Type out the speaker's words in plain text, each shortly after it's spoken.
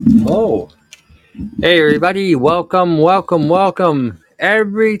Oh, hey everybody, welcome, welcome, welcome.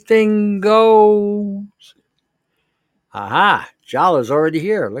 Everything goes. Aha, Jala's already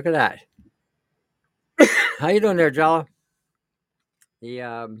here. Look at that. How you doing there, Jala?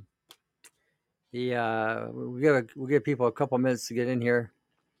 The we'll give people a couple minutes to get in here.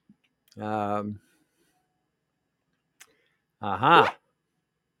 Um, aha.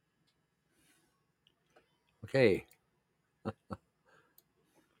 Okay.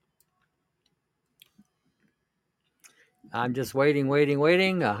 I'm just waiting, waiting,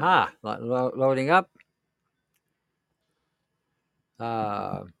 waiting. Aha. Loading up.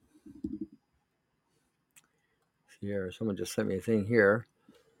 Uh, here, someone just sent me a thing here.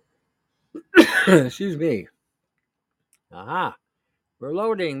 Excuse me. Aha. We're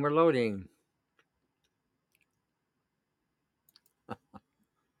loading. We're loading.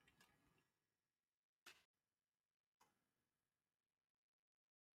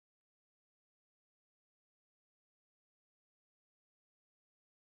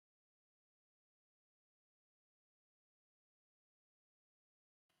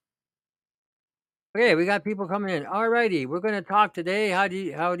 Okay, we got people coming in. All righty, we're going to talk today.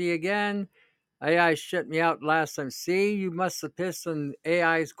 Howdy again. AI shut me out last time. See, you must have pissed on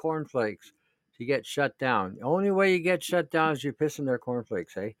AI's cornflakes to get shut down. The only way you get shut down is you piss in their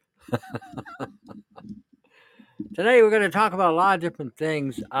cornflakes, eh? Today we're going to talk about a lot of different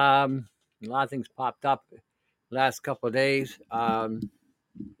things. A lot of things popped up last couple of days, and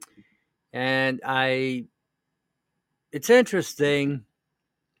it's interesting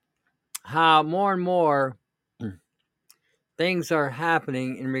how more and more things are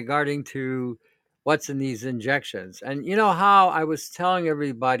happening in regarding to what's in these injections. And you know how I was telling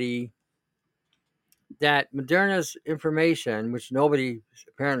everybody that Moderna's information, which nobody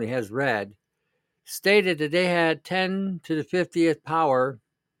apparently has read, stated that they had 10 to the 50th power,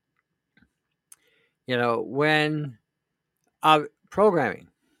 when programming.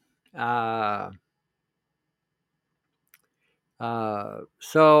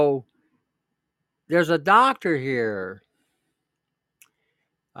 So there's a doctor here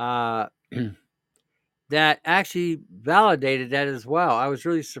uh, that actually validated that as well. I was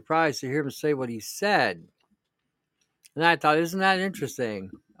really surprised to hear him say what he said. And I thought, isn't that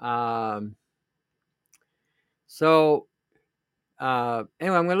interesting? Um, so, anyway,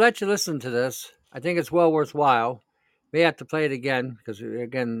 I'm going to let you listen to this. I think it's well worthwhile. May have to play it again because,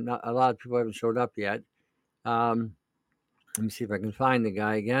 again, not, a lot of people haven't showed up yet. Let me see if I can find the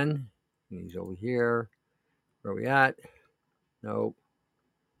guy again. He's over here. Where are we at? Nope.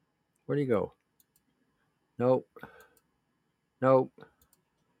 Where'd he go? Nope. Nope.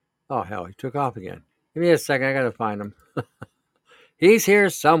 Oh, hell, he took off again. Give me a second. I got to find him. He's here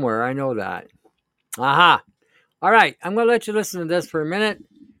somewhere. I know that. Aha. All right. I'm going to let you listen to this for a minute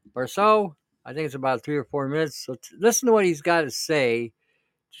or so. I think it's about 3 or 4 minutes. So listen to what he's got to say to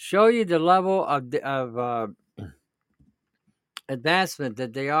show you the level of advancement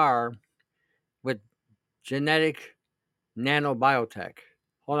that they are with genetic nanobiotech.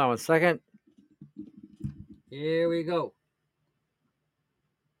 Hold on 1 second. Here we go.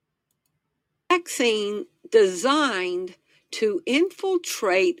 Vaccine designed to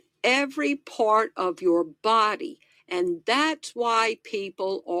infiltrate every part of your body, and that's why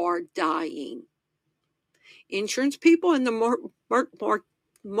people are dying. Insurance people and the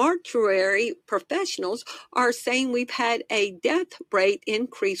mortuary professionals are saying we've had a death rate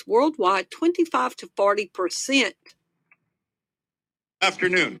increase worldwide 25 to 40%.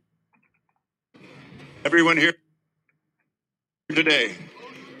 Afternoon. Everyone here today.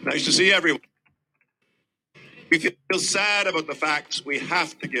 Nice to see everyone. We feel sad about the facts we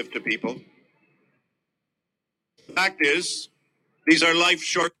have to give to people. The fact is, these are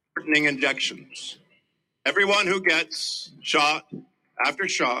life-shortening injections. Everyone who gets shot after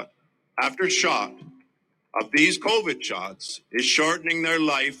shot after shot of these COVID shots is shortening their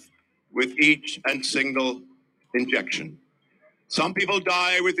life with each and single injection. Some people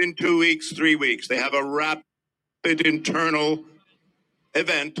die within 2 weeks, 3 weeks. They have a rapid internal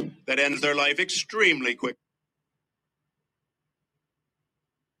event that ends their life extremely quick.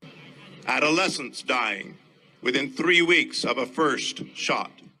 Adolescents dying within 3 weeks of a first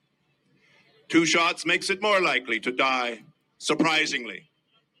shot. 2 shots makes it more likely to die, surprisingly,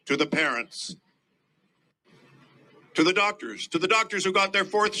 to the parents, to the doctors who got their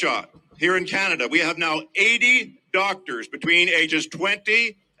 4th shot. Here in Canada, we have now 80 doctors between ages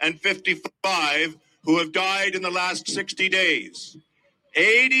 20 and 55 who have died in the last 60 days.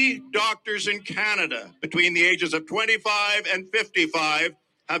 80 doctors in Canada between the ages of 25 and 55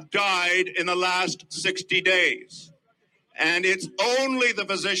 have died in the last 60 days. And it's only the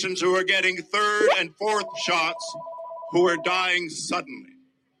physicians who are getting third and fourth shots who are dying suddenly.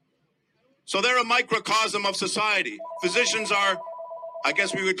 So they're a microcosm of society. Physicians are, I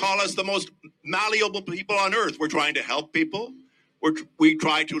guess we would call us the most malleable people on earth. We're trying to help people. We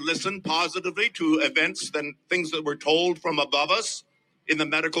try to listen positively to events and things that we're told from above us in the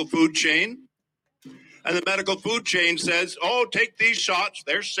medical food chain. And the medical food chain says, oh, take these shots.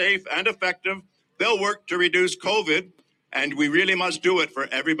 They're safe and effective. They'll work to reduce COVID. And we really must do it for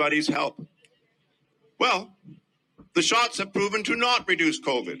everybody's help. Well, the shots have proven to not reduce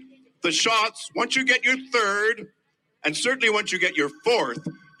COVID. The shots, once you get your third, and certainly once you get your fourth,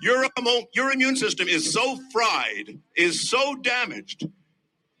 your immune system is so fried, is so damaged,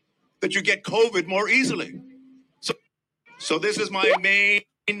 that you get COVID more easily. So this is my main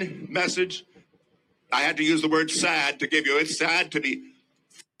message. I had to use the word sad to give you. It's sad to be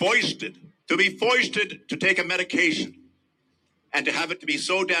foisted to take a medication and to have it to be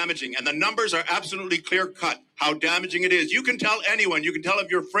so damaging. And the numbers are absolutely clear cut how damaging it is. You can tell anyone, you can tell of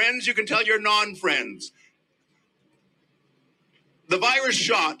your friends, you can tell your non-friends. The virus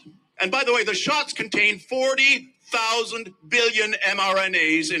shot, and by the way, the shots contain 40,000 billion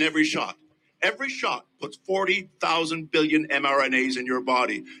mRNAs in every shot. Every shot puts 40,000 billion mRNAs in your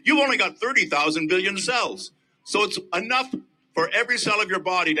body. You've only got 30,000 billion cells. So it's enough for every cell of your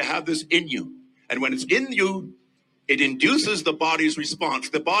body to have this in you. And when it's in you, it induces the body's response.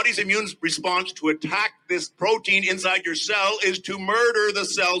 The body's immune response to attack this protein inside your cell is to murder the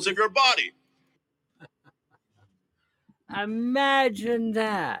cells of your body. Imagine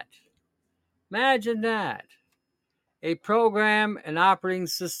that. Imagine that. A program, an operating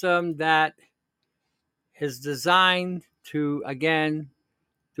system that is designed to, again,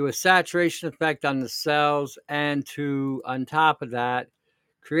 do a saturation effect on the cells and to, on top of that,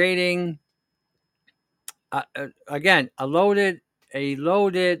 creating, again, a loaded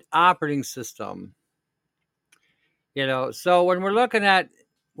operating system. You know, so when we're looking at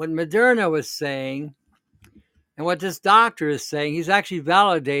what Moderna was saying and what this doctor is saying, he's actually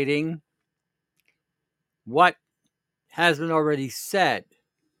validating what has been already said.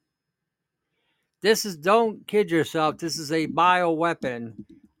 This is, don't kid yourself, this is a bioweapon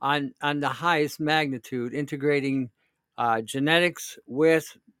on the highest magnitude, integrating genetics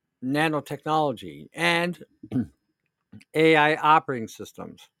with nanotechnology and AI operating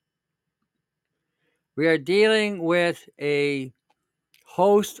systems. We are dealing with a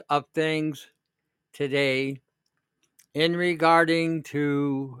host of things today in regarding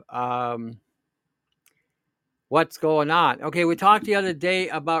to what's going on. Okay, we talked the other day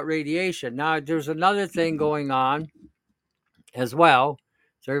about radiation. Now, there's another thing going on as well.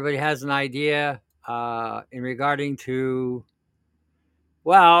 So everybody has an idea in regarding to,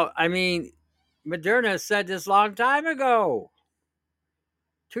 well, I mean, Moderna said this long time ago.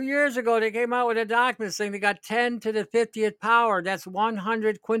 2 years ago, they came out with a document saying they got 10 to the 50th power. That's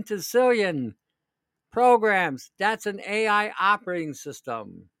 100 quintillion programs. That's an AI operating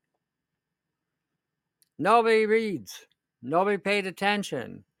system. Nobody reads. Nobody paid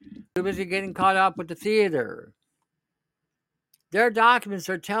attention. Too busy getting caught up with the theater. Their documents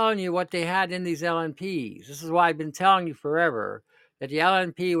are telling you what they had in these LNPs. This is why I've been telling you forever that the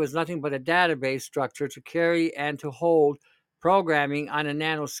LNP was nothing but a database structure to carry and to hold programming on a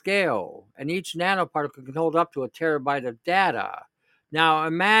nanoscale. And each nanoparticle can hold up to a terabyte of data. Now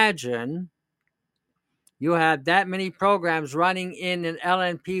imagine you have that many programs running in an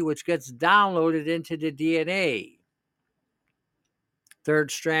LNP, which gets downloaded into the DNA. Third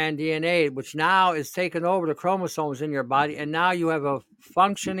strand DNA, which now is taken over the chromosomes in your body, and now you have a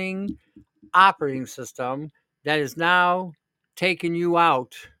functioning operating system that is now taking you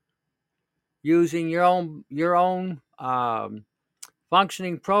out using your own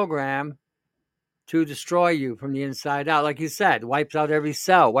functioning program to destroy you from the inside out. Like you said, wipes out every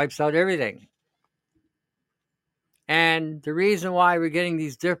cell, wipes out everything. And the reason why we're getting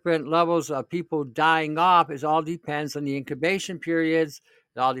these different levels of people dying off is all depends on the incubation periods.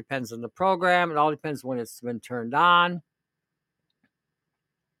 It all depends on the program. It all depends when it's been turned on.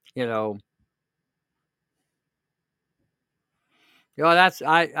 You know, that's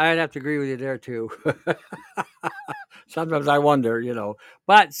I'd have to agree with you there too. Sometimes I wonder,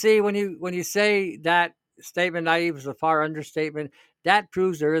 But see, when you say that statement, naive is a far understatement. That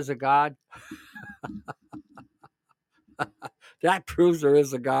proves there is a God. That proves there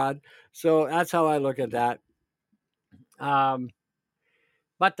is a God. So that's how I look at that.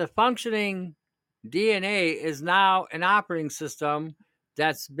 But the functioning DNA is now an operating system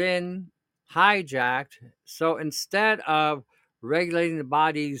that's been hijacked. So instead of regulating the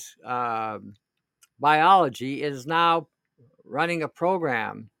body's biology, it is now running a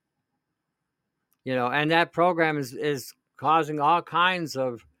program, and that program is causing all kinds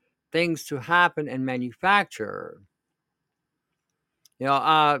of things to happen and manufacture.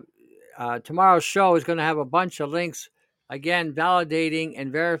 Tomorrow's show is going to have a bunch of links, again, validating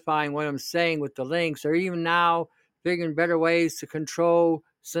and verifying what I'm saying with the links. They're even now figuring better ways to control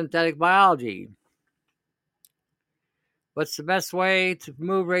synthetic biology. What's the best way to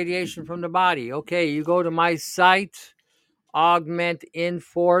remove radiation from the body? Okay, you go to my site,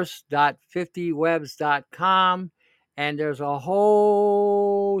 augmentinforce.50webs.com, and there's a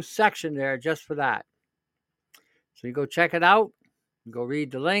whole section there just for that. So you go check it out. Go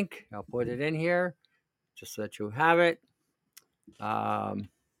read the link. I'll put it in here just so that you have it. Give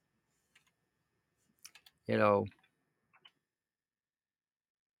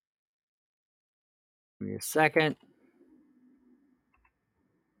me a second.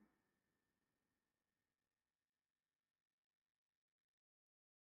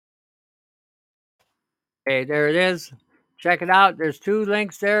 Okay, there it is. Check it out. There's 2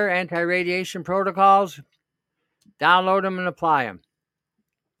 links there, anti-radiation protocols. Download them and apply them.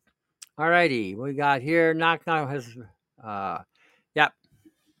 Alrighty, we got here. Knock has, yep.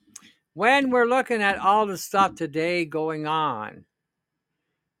 When we're looking at all the stuff today going on,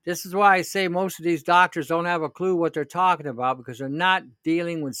 this is why I say most of these doctors don't have a clue what they're talking about, because they're not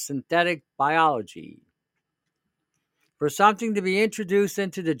dealing with synthetic biology. For something to be introduced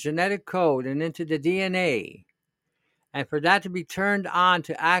into the genetic code and into the DNA, and for that to be turned on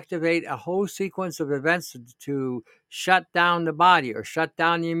to activate a whole sequence of events to shut down the body, or shut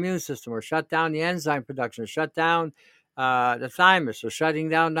down the immune system, or shut down the enzyme production, or shut down the thymus, or shutting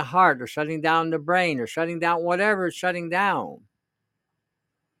down the heart, or shutting down the brain, or shutting down whatever it's shutting down,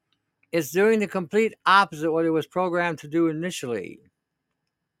 it's doing the complete opposite of what it was programmed to do initially.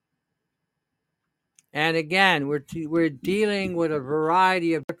 And again, we're dealing with a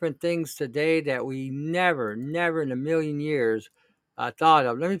variety of different things today that we never in a million years thought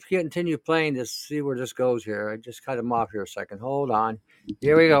of. Let me continue playing this, see where this goes here. I just cut him off here a second. Hold on.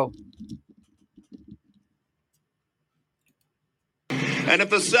 Here we go. And if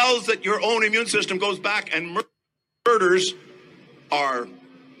the cells that your own immune system goes back and murders are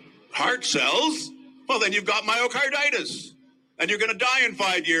heart cells, well, then you've got myocarditis, and you're going to die in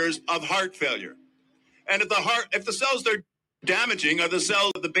 5 years of heart failure. And if the cells they're damaging are the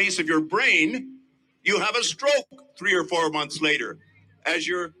cells at the base of your brain, you have a stroke 3 or 4 months later, as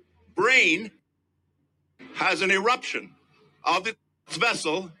your brain has an eruption of its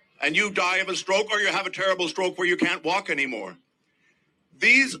vessel, and you die of a stroke, or you have a terrible stroke where you can't walk anymore.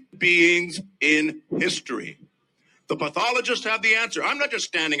 These beings in history, the pathologists have the answer. I'm not just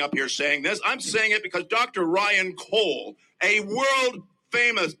standing up here saying this. I'm saying it because Dr. Ryan Cole, a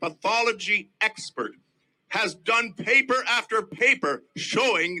world-famous pathology expert, has done paper after paper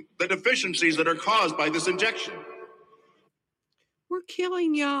showing the deficiencies that are caused by this injection. We're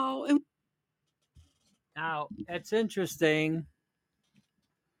killing y'all. Now, it's interesting.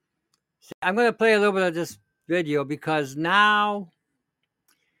 I'm going to play a little bit of this video because now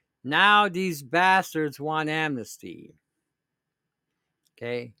these bastards want amnesty.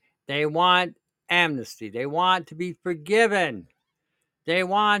 Okay? They want amnesty. They want to be forgiven. They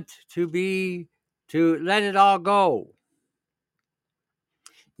want to let it all go.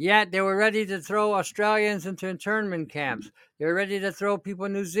 Yet they were ready to throw Australians into internment camps. They were ready to throw people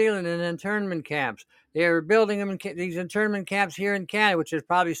in New Zealand in internment camps. They were building them in these internment camps here in Canada, which is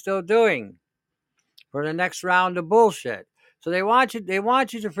probably still doing for the next round of bullshit. So they want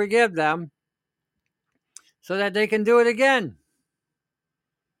you to forgive them so that they can do it again.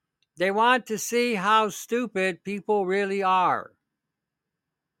 They want to see how stupid people really are.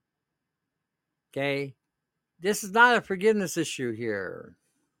 Okay? This is not a forgiveness issue here.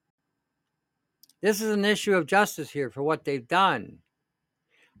 This is an issue of justice here for what they've done.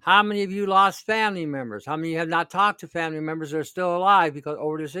 How many of you lost family members? How many of you have not talked to family members that are still alive because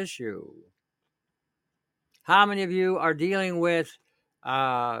over this issue? How many of you are dealing with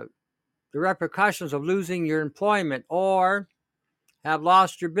the repercussions of losing your employment or have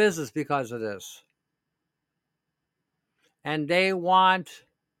lost your business because of this? And they want,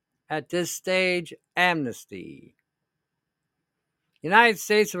 at this stage, amnesty. The United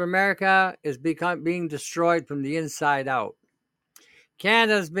States of America is being destroyed from the inside out.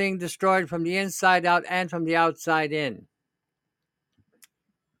 Canada is being destroyed from the inside out and from the outside in.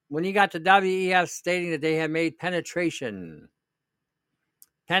 When you got the WEF stating that they have made penetration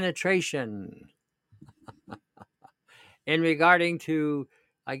in regarding to,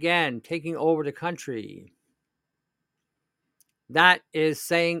 again, taking over the country, that is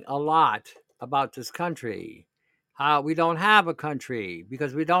saying a lot about this country. how we don't have a country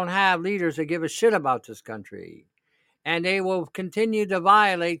because we don't have leaders that give a shit about this country. And they will continue to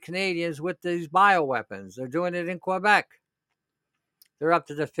violate Canadians with these bioweapons. They're doing it in Quebec. They're up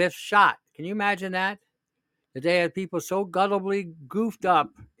to the 5th shot. Can you imagine that? That they had people so gullibly goofed up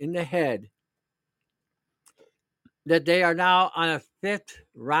in the head that they are now on a 5th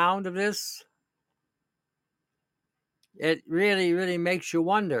round of this. It really, really makes you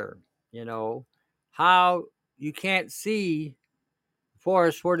wonder, how you can't see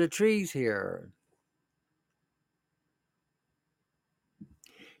forest for the trees here.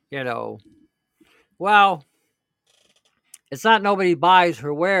 Well, it's not nobody buys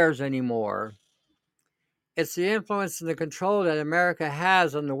her wares anymore. It's the influence and the control that America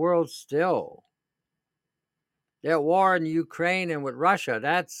has on the world still. That war in Ukraine and with Russia,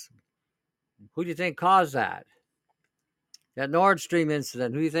 who do you think caused that? That Nord Stream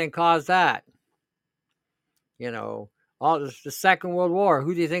incident, who do you think caused that? All the Second World War,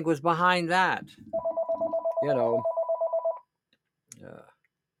 who do you think was behind that? When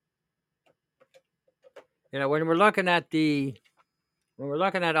we're looking at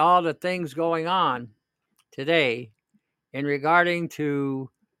all the things going on today in regarding to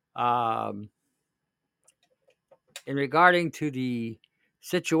the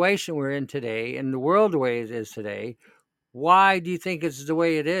situation we're in today and the world the way it is today, why do you think it's the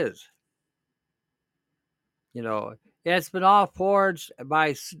way it is? It's been all forged by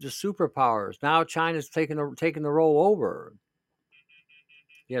the superpowers. Now China's taking the role over.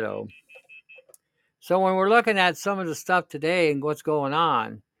 So when we're looking at some of the stuff today and what's going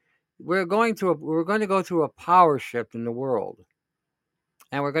on, we're going to go through a power shift in the world.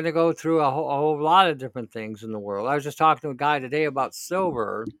 And we're going to go through a whole lot of different things in the world. I was just talking to a guy today about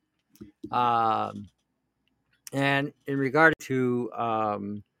silver. And in regard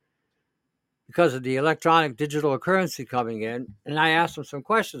to because of the electronic digital currency coming in, and I asked him some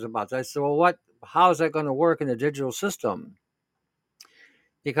questions about that. I said, well, how is that going to work in the digital system?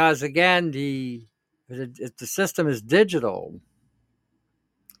 Because again, if the system is digital,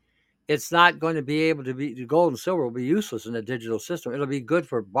 it's not going to be able to be, the gold and silver will be useless in the digital system. It'll be good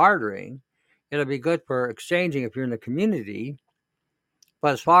for bartering. It'll be good for exchanging if you're in the community.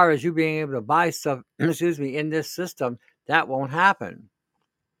 But as far as you being able to buy stuff, in this system, that won't happen.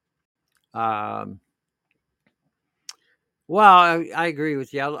 Well, I agree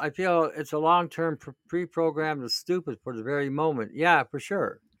with you. I feel it's a long-term pre-programmed and stupid for the very moment. Yeah, for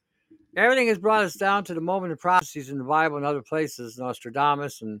sure. Everything has brought us down to the moment of prophecies in the Bible and other places,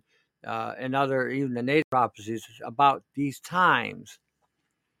 Nostradamus and other, even the native prophecies about these times.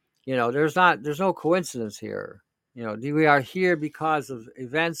 There's no coincidence here. We are here because of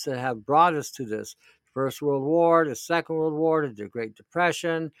events that have brought us to this. First World War, the Second World War, the Great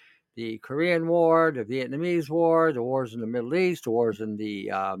Depression, the Korean War, the Vietnamese War, the wars in the Middle East, the wars in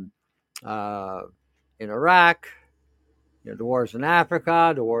in Iraq, the wars in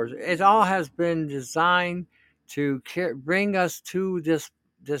Africa, it all has been designed to bring us to this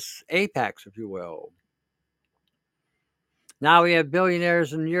apex, if you will. Now we have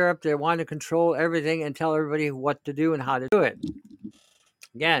billionaires in Europe that want to control everything and tell everybody what to do and how to do it.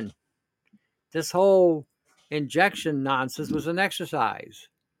 Again, this whole injection nonsense was an exercise.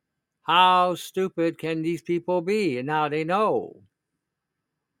 How stupid can these people be? And now they know.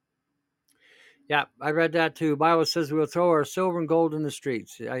 Yeah, I read that too. Bible says we'll throw our silver and gold in the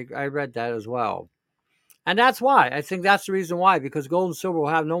streets. I read that as well. And that's why. I think that's the reason why. Because gold and silver will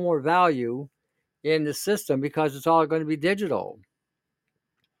have no more value in the system because it's all going to be digital.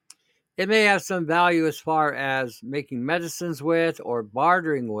 It may have some value as far as making medicines with or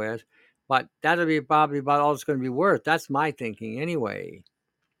bartering with, but that'll be probably about all it's going to be worth. That's my thinking anyway.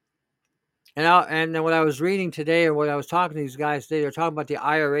 And then what I was reading today, or what I was talking to these guys today, they're talking about the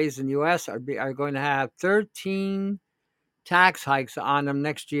IRAs in the U.S. are going to have 13 tax hikes on them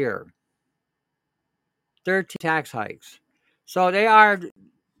next year. 13 tax hikes. So they are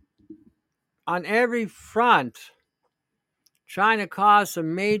on every front trying to cause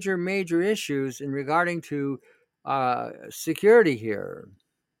some major, major issues in regarding to security here.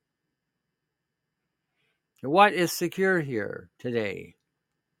 What is secure here today?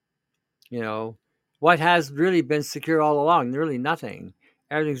 What has really been secure all along? Really nothing.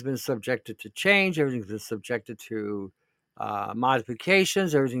 Everything's been subjected to change. Everything's been subjected to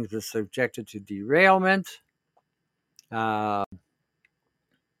modifications. Everything's been subjected to derailment.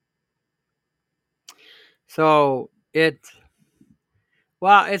 So it's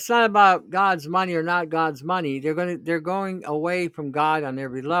not about God's money or not God's money. They're going away from God on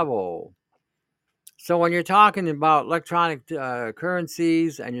every level. So when you're talking about electronic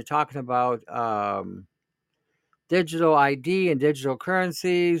currencies and you're talking about digital ID and digital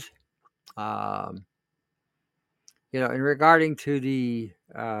currencies. In regarding to the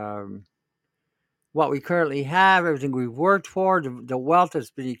what we currently have, everything we've worked for, the wealth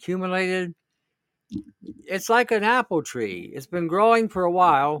that's been accumulated, it's like an apple tree. It's been growing for a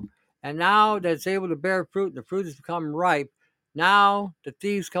while, and now that it's able to bear fruit, and the fruit has become ripe. Now the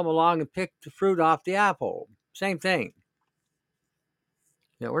thieves come along and pick the fruit off the apple. Same thing.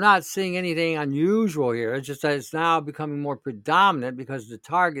 We're not seeing anything unusual here. It's just that it's now becoming more predominant because the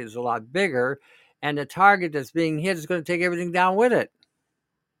target is a lot bigger, and the target that's being hit is going to take everything down with it.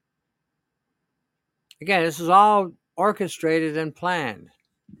 Again, this is all orchestrated and planned.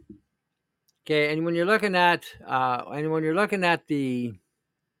 Okay, and when you're looking at the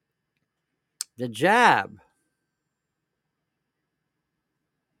jab,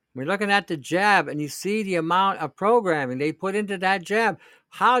 we're looking at the jab, and you see the amount of programming they put into that jab.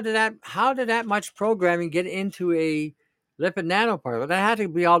 How did that much programming get into a lipid nanoparticle? That had to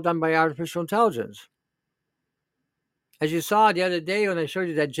be all done by artificial intelligence. As you saw the other day when I showed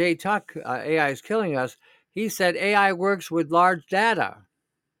you that Jay Tuck, AI is killing us, he said AI works with large data.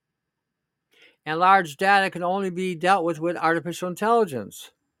 And large data can only be dealt with artificial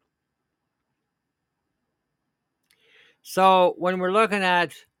intelligence. So when we're looking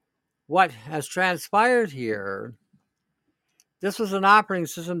at what has transpired here, this was an operating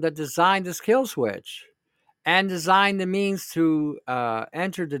system that designed this kill switch and designed the means to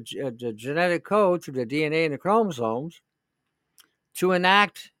enter the genetic code through the DNA and the chromosomes to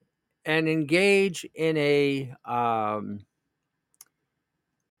enact and engage in an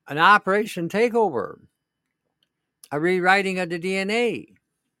operation takeover, a rewriting of the DNA.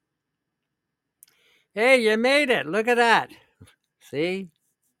 Hey, you made it. Look at that. See?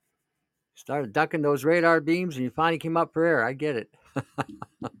 Started ducking those radar beams and you finally came up for air. I get it.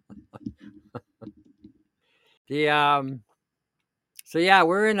 So yeah,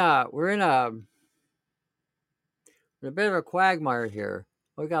 we're in a bit of a quagmire here.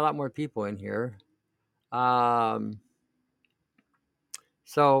 We got a lot more people in here. Working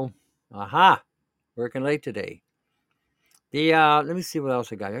late today. Let me see what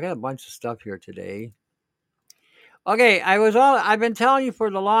else I got. I got a bunch of stuff here today. Okay, I've been telling you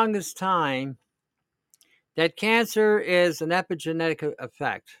for the longest time that cancer is an epigenetic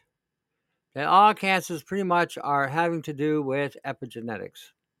effect. That all cancers pretty much are having to do with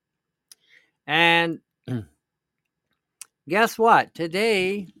epigenetics. And guess what?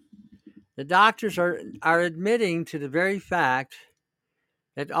 Today, the doctors are admitting to the very fact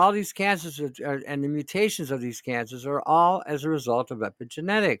that all these cancers and the mutations of these cancers are all as a result of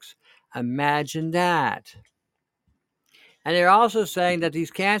epigenetics. Imagine that. And they're also saying that these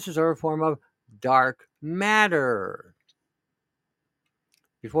cancers are a form of dark matter.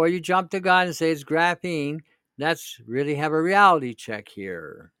 Before you jump the gun and say it's graphene, let's really have a reality check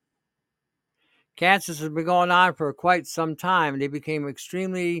here. Cancers have been going on for quite some time. They became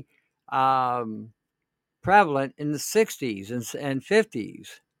extremely prevalent in the 60s and 50s.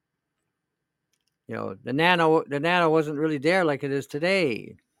 The nano wasn't really there like it is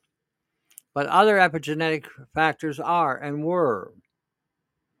today. But other epigenetic factors are and were.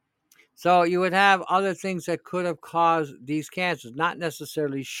 So you would have other things that could have caused these cancers, not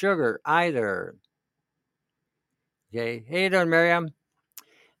necessarily sugar either. Okay, how you doing, Miriam?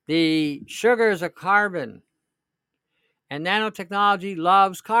 The sugar is a carbon, and nanotechnology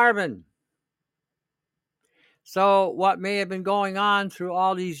loves carbon. So what may have been going on through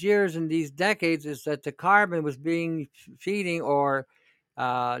all these years and these decades is that the carbon was being feeding or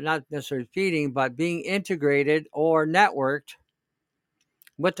not necessarily feeding, but being integrated or networked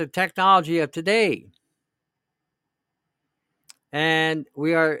with the technology of today. And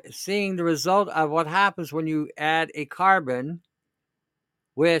we are seeing the result of what happens when you add a carbon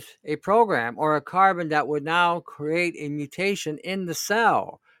with a program or a carbon that would now create a mutation in the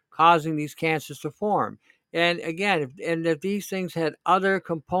cell, causing these cancers to form. And again, if these things had other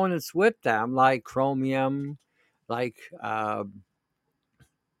components with them, like chromium, like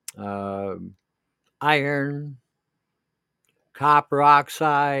iron, copper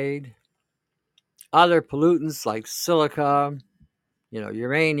oxide, other pollutants like silica,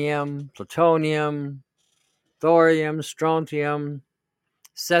 uranium, plutonium, thorium, strontium,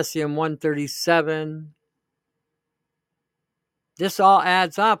 cesium-137. This all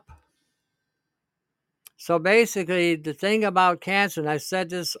adds up. So basically, the thing about cancer, and I said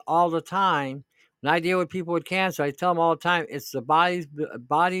this all the time, when I deal with people with cancer, I tell them all the time, it's the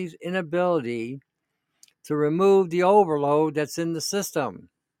body's inability to remove the overload that's in the system.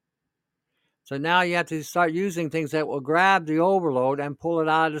 So now you have to start using things that will grab the overload and pull it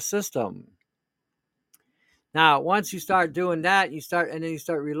out of the system. Now, once you start doing that, you start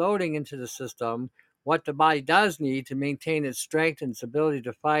reloading into the system what the body does need to maintain its strength and its ability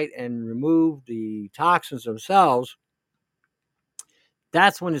to fight and remove the toxins themselves.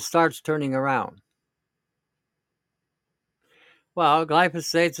 That's when it starts turning around. Well,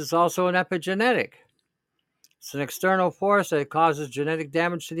 glyphosate is also an epigenetic. It's an external force that causes genetic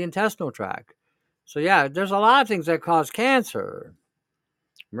damage to the intestinal tract. So yeah, there's a lot of things that cause cancer.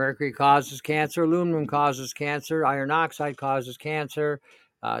 Mercury causes cancer, aluminum causes cancer, iron oxide causes cancer,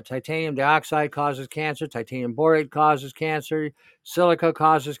 titanium dioxide causes cancer, titanium borate causes cancer, silica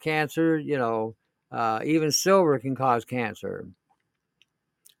causes cancer, even silver can cause cancer.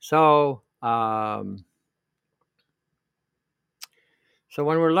 So, so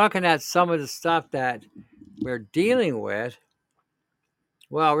when we're looking at some of the stuff that we're dealing with,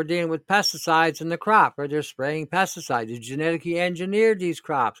 well, we're dealing with pesticides in the crop, right? They're spraying pesticides. You genetically engineered these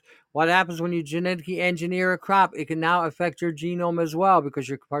crops. What happens when you genetically engineer a crop? It can now affect your genome as well because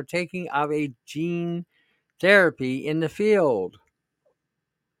you're partaking of a gene therapy in the field.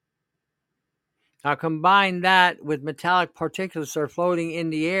 Now combine that with metallic particulates that are floating in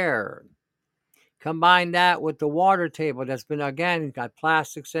the air. Combine that with the water table that's been, again, got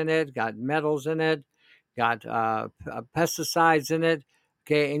plastics in it, got metals in it, got pesticides in it.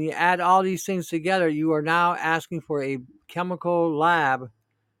 Okay, and you add all these things together, you are now asking for a chemical lab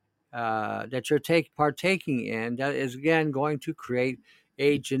that you're partaking in that is, again, going to create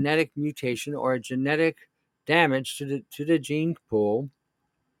a genetic mutation or a genetic damage to the gene pool,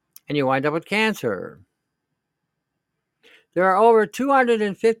 and you wind up with cancer. There are over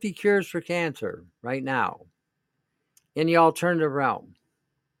 250 cures for cancer right now in the alternative realm.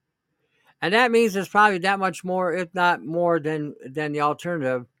 And that means there's probably that much more, if not more, than the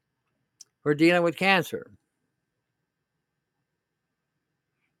alternative for dealing with cancer.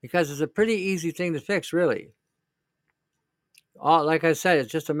 Because it's a pretty easy thing to fix, really. Like I said,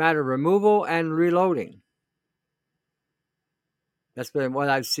 it's just a matter of removal and reloading. That's been what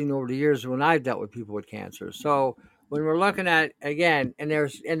I've seen over the years when I've dealt with people with cancer. So when we're looking at, again, and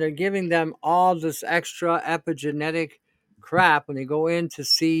they're giving them all this extra epigenetic crap when they go in to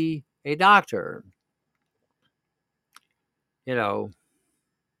see a doctor.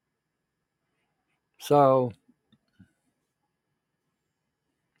 So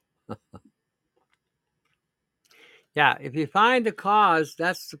yeah, if you find the cause,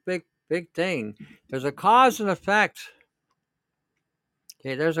 that's the big thing. There's a cause and effect.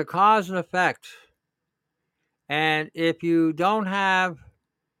 Okay, there's a cause and effect. And if you don't have,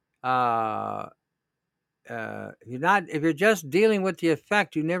 if you're just dealing with the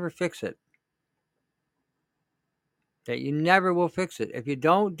effect, you never fix it. That you never will fix it. If you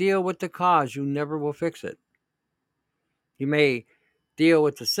don't deal with the cause, you never will fix it. You may deal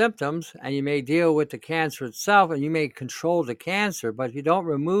with the symptoms and you may deal with the cancer itself and you may control the cancer, but if you don't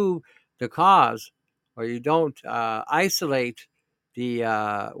remove the cause or you don't isolate the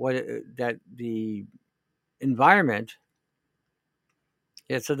environment,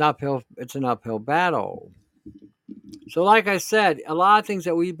 it's an uphill battle. So like I said, a lot of things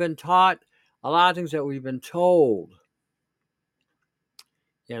that we've been taught, a lot of things that we've been told,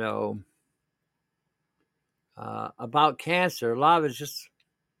 about cancer, a lot of it's just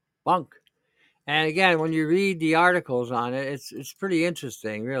bunk. And again, when you read the articles on it, it's pretty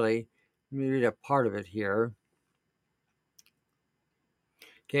interesting, really. Let me read a part of it here.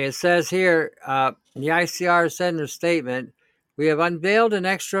 Okay, it says here, the ICR said in their statement, we have unveiled an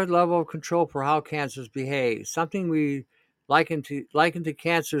extra level of control for how cancers behave, something we liken to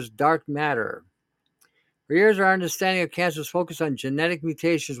cancer's dark matter. For years, our understanding of cancer is focused on genetic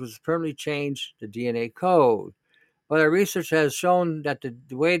mutations which permanently change the DNA code. But our research has shown that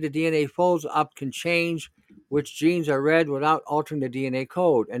the way the DNA folds up can change which genes are read without altering the DNA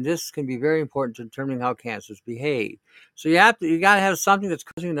code. And this can be very important to determining how cancers behave. So you got to have something that's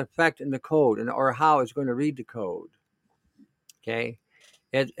causing an effect in the code or how it's going to read the code. Okay.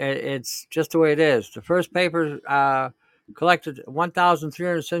 It's just the way it is. The first paper collected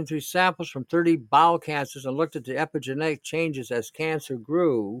 1,373 samples from 30 bowel cancers and looked at the epigenetic changes as cancer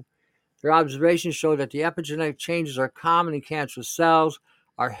grew. Their observations show that the epigenetic changes are common in cancerous cells,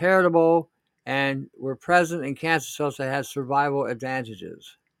 are heritable, and were present in cancer cells that have survival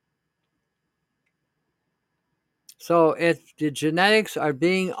advantages. So if the genetics are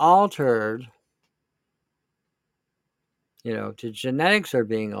being altered, the genetics are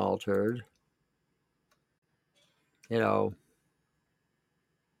being altered,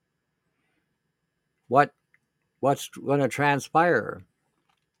 what's going to transpire?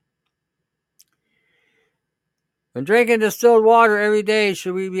 When drinking distilled water every day,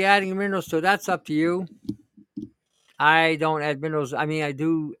 should we be adding minerals to it? That's up to you. I don't add minerals. I mean, I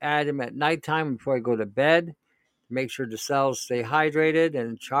do add them at nighttime before I go to bed to make sure the cells stay hydrated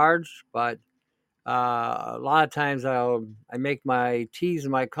and charged. But a lot of times I make my teas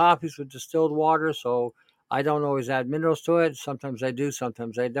and my coffees with distilled water, so I don't always add minerals to it. Sometimes I do,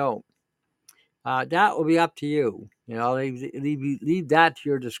 sometimes I don't. That will be up to you. You know, leave that to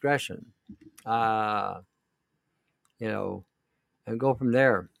your discretion. Uh, you know, and go from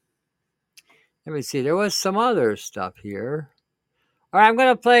there. Let me see. There was some other stuff here. All right, I'm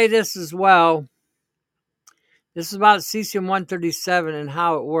going to play this as well. This is about cesium 137 and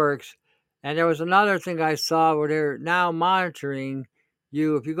how it works. And there was another thing I saw where they're now monitoring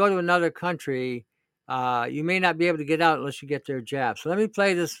you. If you go to another country, you may not be able to get out unless you get their jab. So let me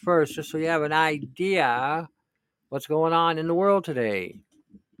play this first, just so you have an idea what's going on in the world today.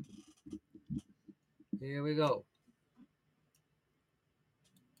 Here we go.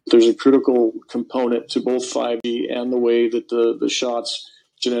 There's a critical component to both 5G and the way that the shots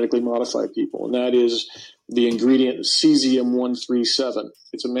genetically modify people, and that is the ingredient cesium-137.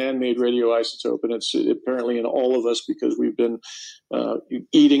 It's a man-made radioisotope, and it's apparently in all of us because we've been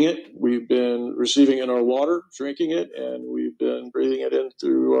eating it, we've been receiving it in our water, drinking it, and we've been breathing it in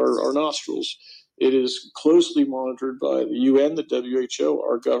through our nostrils. It is closely monitored by the UN, the WHO,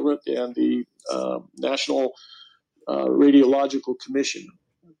 our government, and the National Radiological Commission.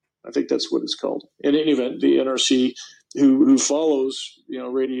 I think that's what it's called. In any event, the NRC, who follows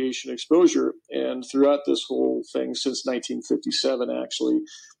radiation exposure, and throughout this whole thing since 1957, actually,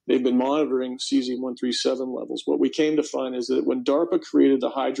 they've been monitoring cesium-137 levels. What we came to find is that when DARPA created the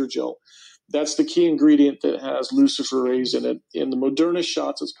hydrogel, that's the key ingredient that has luciferase in it. In the Moderna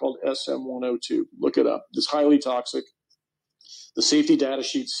shots, it's called SM-102. Look it up. It's highly toxic. The safety data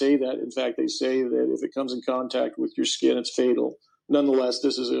sheets say that. In fact, they say that if it comes in contact with your skin, it's fatal. Nonetheless,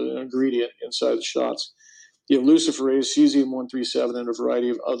 this is an ingredient inside the shots. You have luciferase, cesium-137, and a variety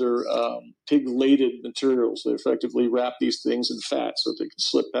of other pegylated materials that effectively wrap these things in fat so that they can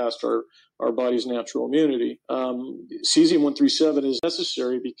slip past our body's natural immunity. Cesium-137 is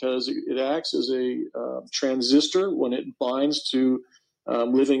necessary because it acts as a transistor when it binds to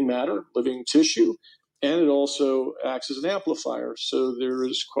living matter, living tissue, and it also acts as an amplifier. So there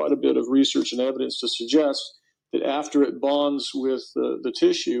is quite a bit of research and evidence to suggest that after it bonds with the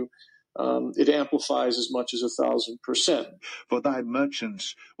tissue, it amplifies as much as 1,000%. For thy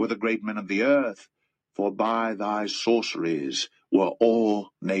merchants were the great men of the earth, for by thy sorceries were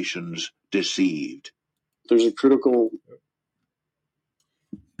all nations deceived. There's a critical...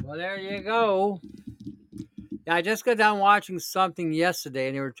 Well, there you go. Yeah, I just got done watching something yesterday,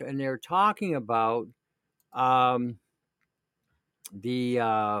 and they were talking about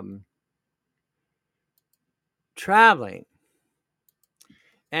the traveling.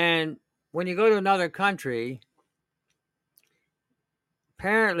 And when you go to another country,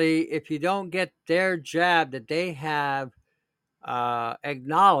 apparently, if you don't get their jab that they have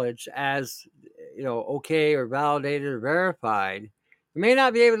acknowledged as okay or validated or verified, you may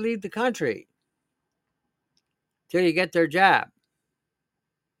not be able to leave the country till you get their jab.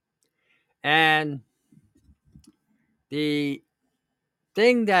 And the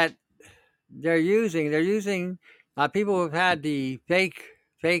thing that they're using people who've had the fake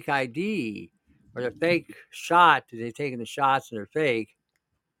ID or the fake shot. They've taken the shots and they're fake.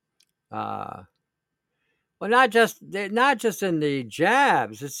 Well, not just in the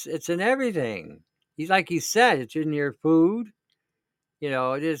jabs. It's in everything. Like he said, it's in your food.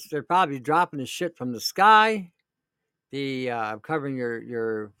 It is. They're probably dropping the shit from the sky. The covering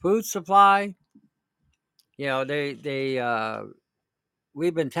your food supply.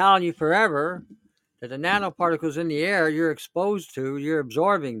 We've been telling you forever that the nanoparticles in the air you're exposed to, you're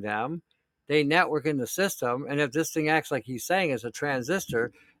absorbing them. They network in the system, and if this thing acts like he's saying as a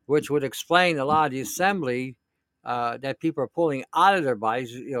transistor, which would explain a lot of the assembly that people are pulling out of their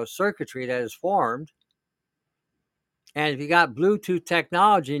bodies, circuitry that is formed. And if you got Bluetooth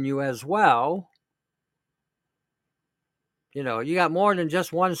technology in you as well, you got more than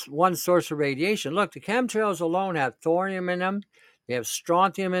just one source of radiation. Look, the chemtrails alone have thorium in them. They have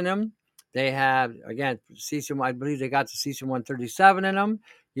strontium in them. They have, again, cesium. I believe they got the cesium-137 in them.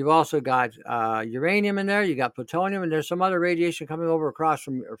 You've also got uranium in there. You got plutonium, and there's some other radiation coming over across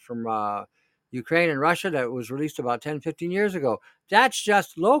from Ukraine and Russia that was released about 10, 15 years ago. That's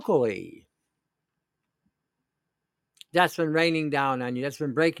just locally. That's been raining down on you. That's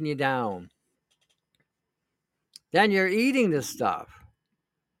been breaking you down. Then you're eating this stuff.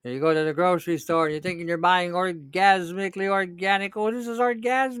 And you go to the grocery store and you're thinking you're buying orgasmically organic. Oh, this is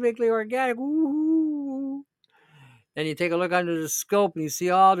orgasmically organic. Ooh. Then you take a look under the scope and you see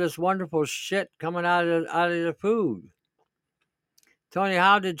all this wonderful shit coming out of the food. Tony,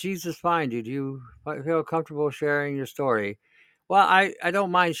 how did Jesus find you? Do you feel comfortable sharing your story? Well, I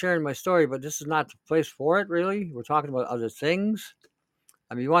don't mind sharing my story, but this is not the place for it, really. We're talking about other things.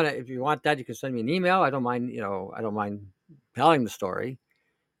 I mean, if you want that, you can send me an email. I don't mind, I don't mind telling the story.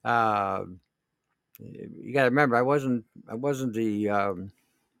 You got to remember, I wasn't the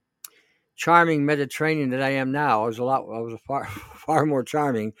charming Mediterranean that I am now. I was far more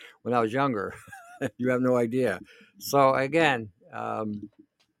charming when I was younger. You have no idea. So again,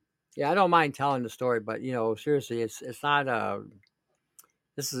 yeah, I don't mind telling the story, but seriously, it's not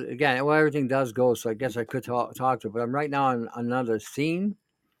this is again, well, everything does go. So I guess I could talk to it, but I'm right now on another theme.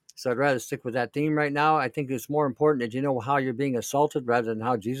 So I'd rather stick with that theme right now. I think it's more important that you know how you're being assaulted rather than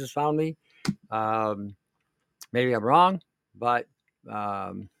how Jesus found me. Maybe I'm wrong, but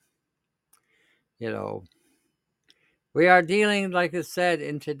we are dealing, like I said,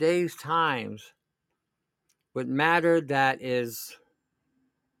 in today's times with matter that is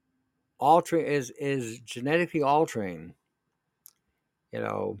genetically altering.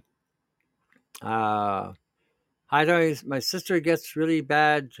 My sister gets really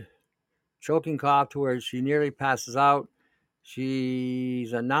bad choking cough to where she nearly passes out.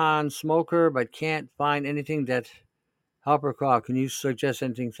 She's a non-smoker, but can't find anything that help her cough. Can you suggest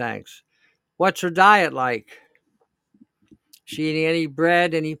anything? Thanks. What's her diet like? She eating any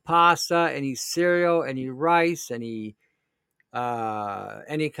bread, any pasta, any cereal, any rice, any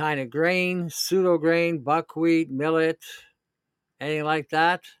kind of grain, pseudo grain, buckwheat, millet, anything like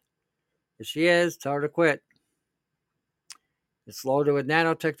that? If she is, tell her to quit. It's loaded with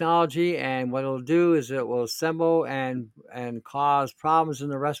nanotechnology, and what it'll do is it will assemble and cause problems in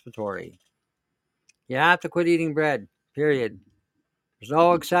the respiratory. You have to quit eating bread, period. There's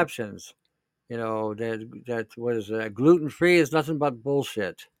no exceptions. That what is it? Gluten-free is nothing but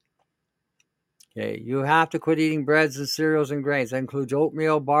bullshit. Okay, you have to quit eating breads and cereals and grains. That includes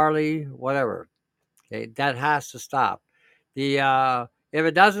oatmeal, barley, whatever. Okay, that has to stop. If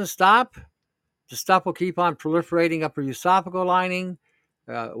it doesn't stop, the stuff will keep on proliferating up her esophageal lining.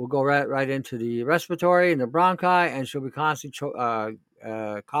 Will go right into the respiratory and the bronchi, and she'll be constantly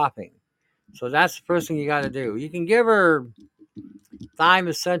coughing. So that's the first thing you got to do. You can give her thyme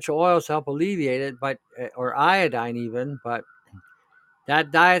essential oils to help alleviate it, or iodine even, but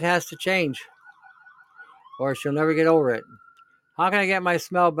that diet has to change, or she'll never get over it. How can I get my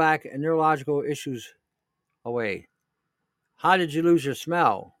smell back and neurological issues away? How did you lose your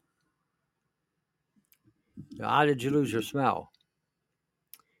smell? How did you lose your smell?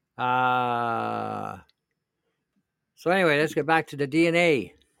 So anyway, let's get back to the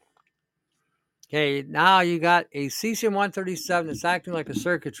DNA. Okay, now you got a cesium-137 that's acting like a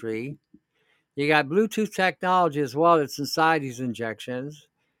circuitry. You got Bluetooth technology as well that's inside these injections.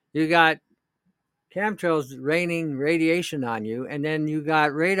 You got chemtrails raining radiation on you, and then you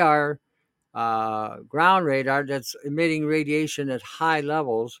got radar, ground radar that's emitting radiation at high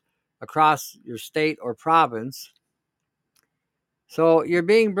levels across your state or province. So you're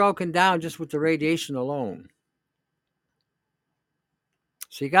being broken down just with the radiation alone.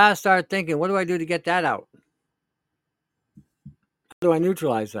 So you got to start thinking, what do I do to get that out? How do I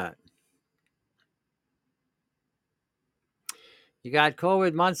neutralize that? You got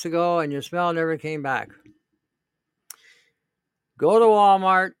COVID months ago and your smell never came back. Go to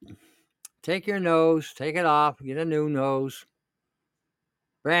Walmart, take your nose, take it off, get a new nose.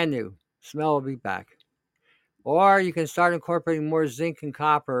 Brand new. Smell will be back. Or you can start incorporating more zinc and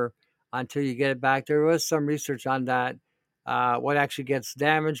copper until you get it back. There was some research on that, what actually gets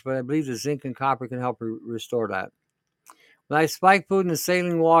damaged, but I believe the zinc and copper can help restore that. When I spike food in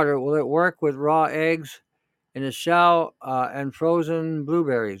saline water, will it work with raw eggs in a shell and frozen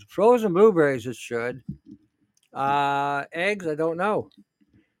blueberries? Frozen blueberries, it should. Eggs, I don't know.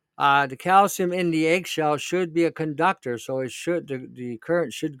 The calcium in the eggshell should be a conductor, so the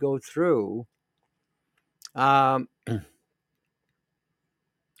current should go through. What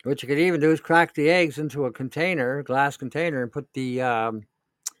you could even do is crack the eggs into a glass container, and put the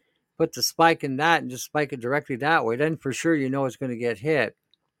spike in that and just spike it directly that way. Then for sure it's going to get hit.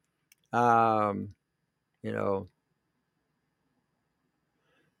 You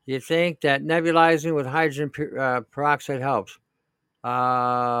think that nebulizing with hydrogen peroxide helps?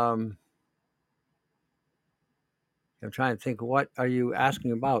 I'm trying to think, what are you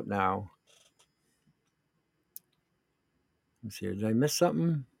asking about now? Let's see, did I miss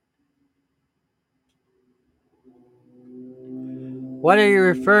something? What are you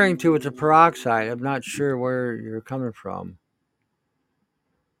referring to with the peroxide? I'm not sure where you're coming from.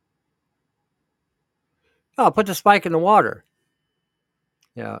 No, put the spike in the water.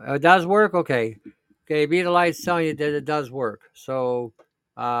 Yeah, it does work. Okay, Betelite's telling you that it does work. So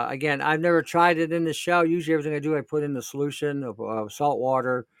again, I've never tried it in the shell. Usually, everything I do, I put in the solution of salt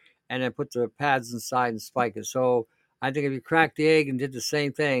water, and then put the pads inside and spike it. So I think if you cracked the egg and did the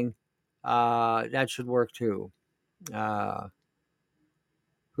same thing, that should work too. Food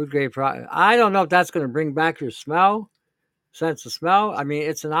grade product. I don't know if that's going to bring back your sense of smell. I mean,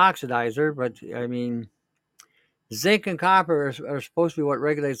 it's an oxidizer, but I mean, zinc and copper are supposed to be what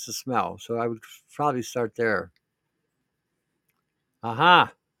regulates the smell. So I would probably start there.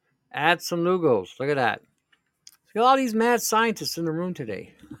 Aha. Add some Lugol's. Look at that. Look at all these mad scientists in the room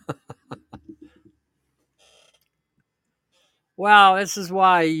today. Well, this is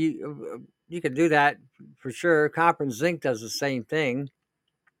why you can do that for sure. Copper and zinc does the same thing.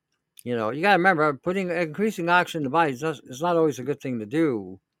 You know, you got to remember, increasing oxygen in the body is not always a good thing to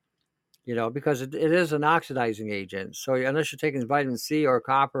do. You know, because it is an oxidizing agent. So unless you're taking vitamin C or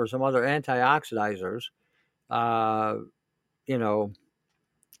copper or some other antioxidizers, you know,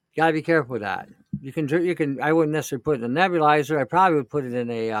 you got to be careful with that. You can. I wouldn't necessarily put it in a nebulizer. I probably would put it in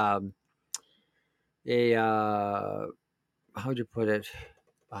how'd you put it?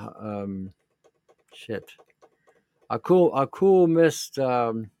 A cool mist.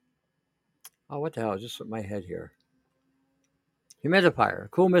 What the hell? Just with my head here. Humidifier,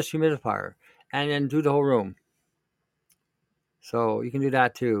 cool mist humidifier, and then do the whole room. So you can do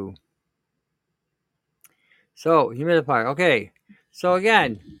that too. So humidifier. Okay. So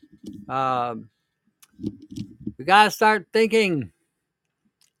again, we got to start thinking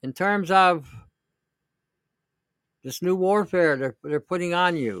in terms of this new warfare they're putting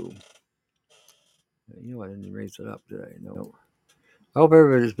on you. You know, I didn't raise it up, did I? No. I hope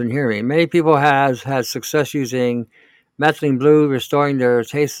everybody's been hearing me. Many people has had success using methylene blue, restoring their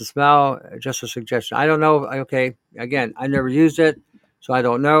taste and smell. Just a suggestion. I don't know. Okay, again, I never used it, so I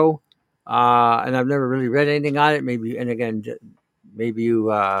don't know, and I've never really read anything on it. Maybe, and again, maybe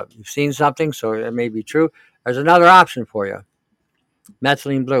you've seen something, so it may be true. There's another option for you: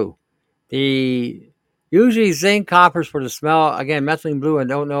 methylene blue. Usually zinc, coppers for the smell. Again, methylene blue. I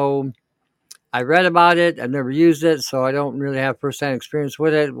don't know. I read about it. I've never used it, so I don't really have first-hand experience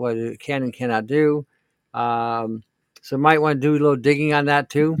with it, what it can and cannot do. So you might want to do a little digging on that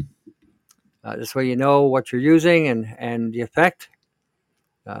too. This way you know what you're using and the effect.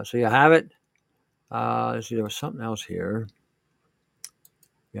 So you have it. Let's see, there was something else here.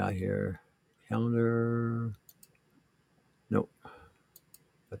 Yeah, here. Calendar. Nope.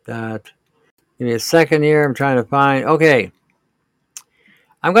 But that. Give me a second here. I'm trying to find. Okay.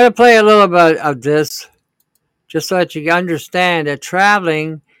 I'm going to play a little bit of this just so that you understand that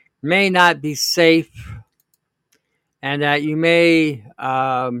traveling may not be safe and that you may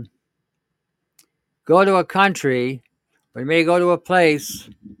go to a country or you may go to a place.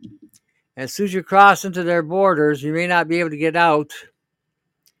 As soon as you cross into their borders, you may not be able to get out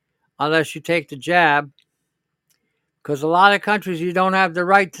unless you take the jab, because a lot of countries you don't have the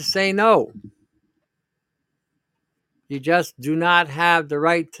right to say no. You just do not have the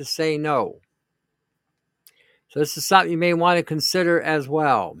right to say no. So this is something you may want to consider as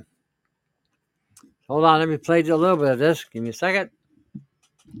well. Hold on, let me play a little bit of this. Give me a second.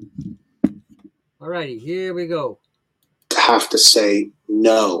 Alrighty, here we go. Have to say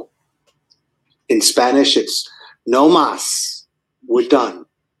no. In Spanish, it's no más. We're done.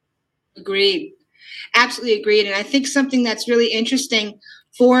 Agreed. Absolutely agreed. And I think something that's really interesting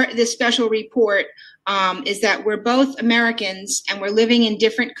for this special report is that we're both Americans and we're living in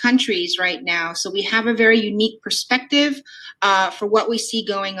different countries right now. So we have a very unique perspective for what we see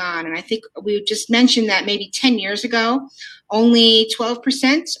going on. And I think we just mentioned that maybe 10 years ago, only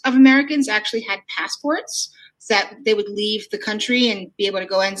 12% of Americans actually had passports, so that they would leave the country and be able to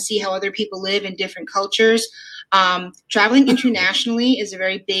go and see how other people live in different cultures. Traveling internationally is a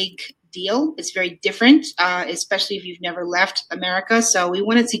very big deal. It's very different, especially if you've never left America. So we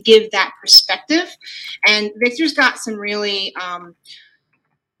wanted to give that perspective. And Victor's got some really,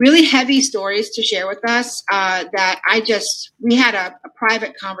 really heavy stories to share with us that we had a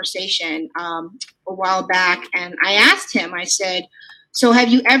private conversation a while back. And I asked him, I said, so have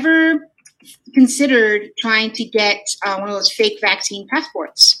you ever considered trying to get one of those fake vaccine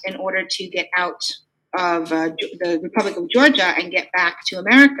passports in order to get out of the Republic of Georgia and get back to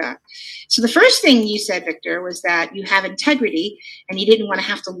America? So the first thing you said, Victor, was that you have integrity and you didn't want to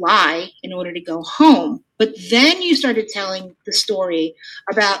have to lie in order to go home. But then you started telling the story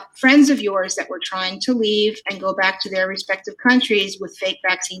about friends of yours that were trying to leave and go back to their respective countries with fake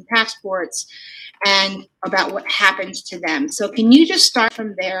vaccine passports. and about what happens to them. So can you just start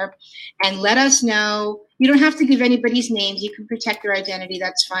from there and let us know? You don't have to give anybody's names. You can protect their identity.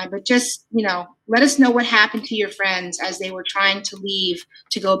 That's fine. But just, let us know what happened to your friends as they were trying to leave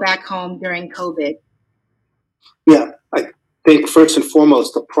to go back home during COVID. Yeah, I think first and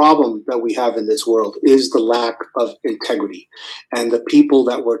foremost, the problem that we have in this world is the lack of integrity. And the people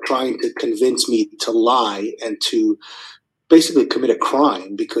that were trying to convince me to lie and to basically commit a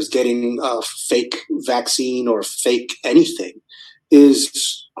crime because getting a fake vaccine or fake anything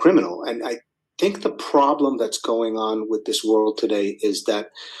is criminal. And I think the problem that's going on with this world today is that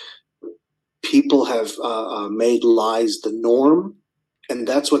people have made lies the norm, and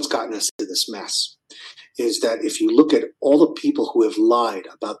that's what's gotten us to this mess. Is that if you look at all the people who have lied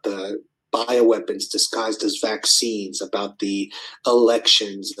about the bioweapons disguised as vaccines, about the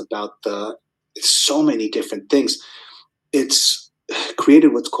elections, about so many different things, it's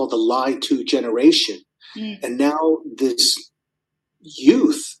created what's called the lie to generation. And now this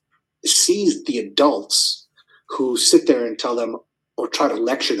youth sees the adults who sit there and tell them or try to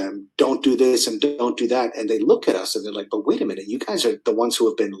lecture them, don't do this and don't do that. And they look at us and they're like, but wait a minute, you guys are the ones who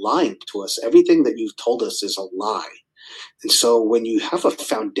have been lying to us. Everything that you've told us is a lie. And so when you have a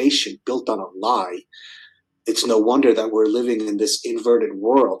foundation built on a lie, it's no wonder that we're living in this inverted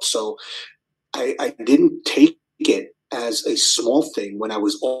world. So I didn't take it as a small thing when I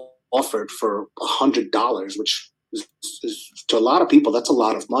was offered for $100, which is to a lot of people, that's a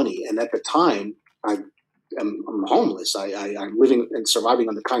lot of money. And at the time, I'm homeless. I'm living and surviving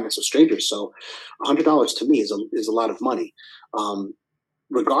on the kindness of strangers. So $100 to me is a lot of money.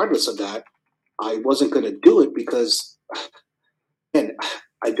 Regardless of that, I wasn't going to do it because, and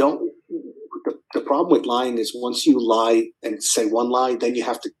I don't. The problem with lying is once you lie and say one lie, then you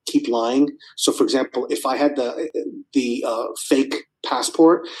have to keep lying. So, for example, if I had the fake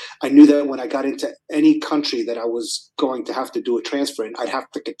passport, I knew that when I got into any country that I was going to have to do a transfer in, I'd have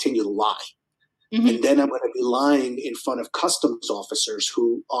to continue to lie. Mm-hmm. And then I'm going to be lying in front of customs officers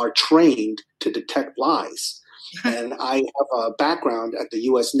who are trained to detect lies. And I have a background at the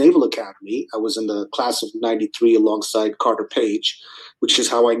U.S. Naval Academy. I was in the class of '93 alongside Carter Page, which is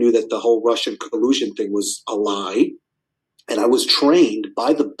how I knew that the whole Russian collusion thing was a lie. And I was trained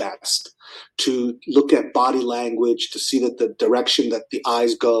by the best to look at body language, to see that the direction that the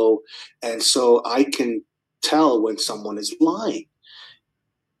eyes go. And so I can tell when someone is lying.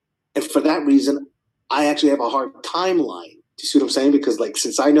 And for that reason, I actually have a hard time lying. Do you see what I'm saying? Because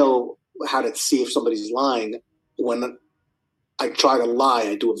since I know how to see if somebody's lying, when I try to lie,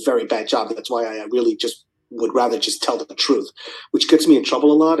 I do a very bad job. That's why I really just would rather just tell the truth, which gets me in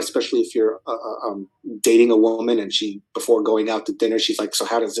trouble a lot, especially if you're dating a woman and before going out to dinner, she's like, so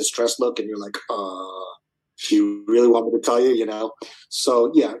how does this dress look? And you're like, you really want me to tell you,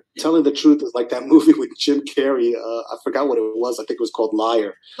 So yeah, telling the truth is like that movie with Jim Carrey. I forgot what it was. I think it was called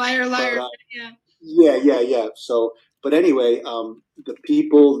Liar. Liar. Yeah. Yeah. So, but anyway, the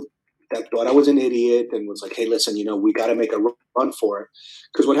people that thought I was an idiot and was like, hey, listen, we got to make a run for it.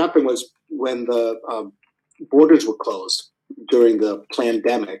 Because what happened was when the borders were closed during the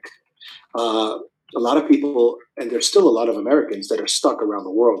pandemic, a lot of people, and there's still a lot of Americans that are stuck around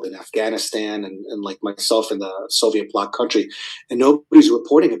the world in Afghanistan and like myself in the Soviet bloc country, and nobody's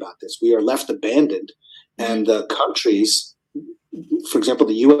reporting about this. We are left abandoned, and the countries, for example,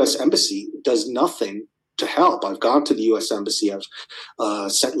 the U.S. Embassy does nothing to help. I've gone to the U.S. Embassy. I've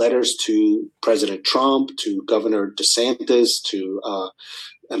sent letters to President Trump, to Governor DeSantis, to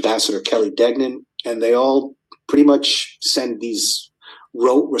Ambassador Kelly Degnan, and they all pretty much send these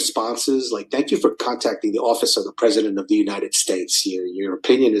rote responses like, thank you for contacting the office of the President of the United States. Your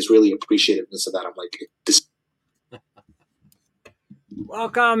opinion is really appreciated. And so that I'm like, this.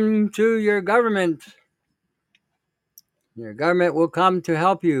 Welcome to your government. Your government will come to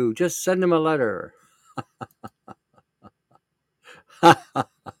help you. Just send them a letter.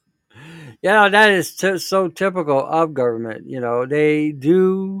 That is so typical of government. They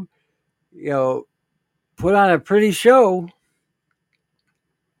do, put on a pretty show.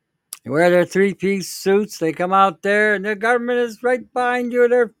 They wear their three-piece suits. They come out there, and the government is right behind you.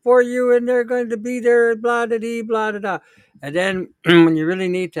 They're for you, and they're going to be there, blah, da, dee, blah, da, da. And then when you really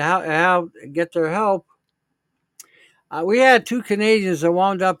need to get their help, we had 2 Canadians that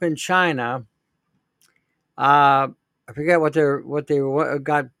wound up in China. I forget what they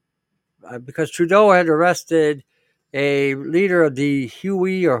got, because Trudeau had arrested a leader of the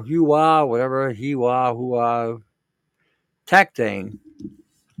Hua tech thing,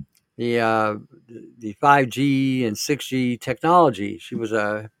 the 5G and 6G technology. She was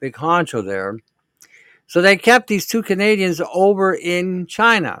a big honcho there. So they kept these 2 Canadians over in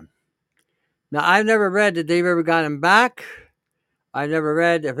China. Now, I've never read that they've ever got him back. I've never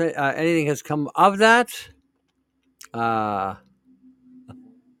read if anything has come of that. Well,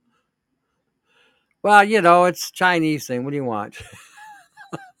 it's a Chinese thing. What do you want?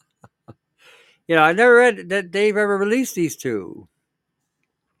 I've never read that they've ever released these two.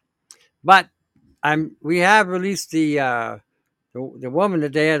 But we have released the woman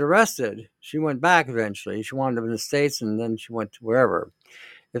that they had arrested. She went back eventually. She wanted to in the States, and then she went to wherever.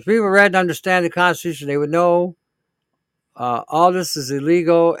 If people read and understand the Constitution, they would know all this is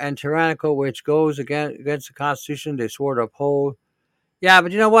illegal and tyrannical, which goes against the Constitution they swore to uphold. Yeah,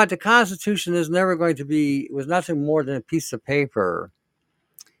 but you know what? The Constitution is never going to be, was nothing more than a piece of paper.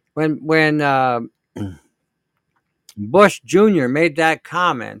 When Bush Jr. made that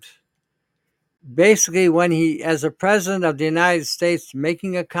comment, basically when he, as a president of the United States,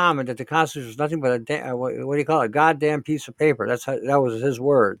 making a comment that the Constitution is nothing but what do you call it? A goddamn piece of paper. That was his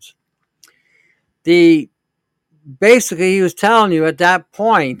words. Basically, he was telling you at that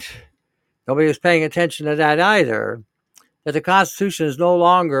point, nobody was paying attention to that either, that the Constitution is no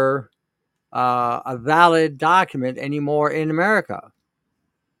longer a valid document anymore in America.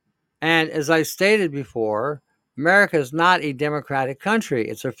 And as I stated before, America is not a democratic country.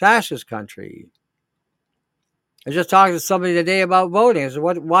 It's a fascist country. I was just talking to somebody today about voting. I said,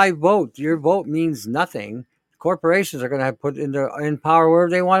 why vote? Your vote means nothing. Corporations are going to have put in power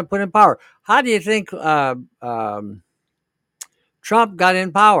wherever they want to put in power. How do you think Trump got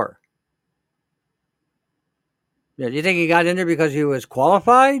in power? Do you think he got in there because he was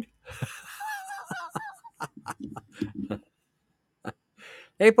qualified?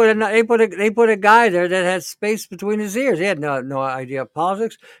 They put a guy there that had space between his ears. He had no idea of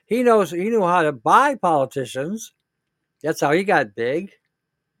politics. He knew how to buy politicians. That's how he got big.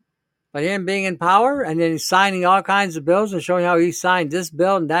 But him being in power and then signing all kinds of bills and showing how he signed this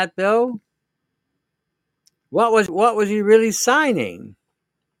bill and that bill. What was he really signing?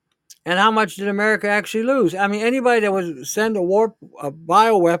 And how much did America actually lose? I mean, anybody that would send a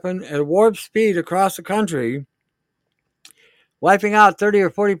bioweapon at warp speed across the country, wiping out 30 or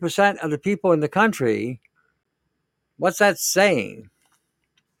 40% of the people in the country, what's that saying?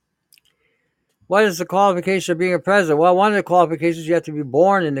 What is the qualification of being a president? Well, one of the qualifications, you have to be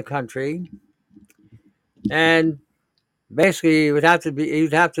born in the country. And basically, you'd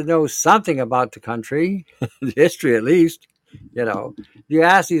have to know something about the country, the history at least. If you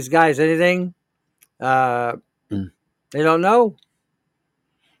ask these guys anything, they don't know.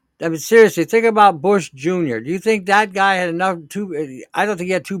 I mean, seriously, think about Bush Jr. Do you think that guy had enough? I don't think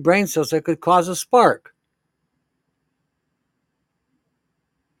he had two brain cells that could cause a spark.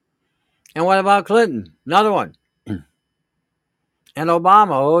 And what about Clinton? Another one. And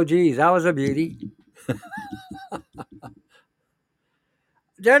Obama. Oh, geez, that was a beauty.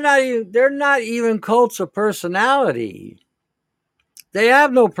 They're not even cults of personality. They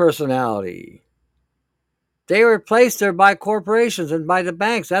have no personality. They were placed there by corporations and by the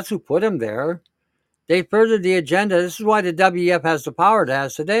banks. That's who put them there. They furthered the agenda. This is why the WEF has the power it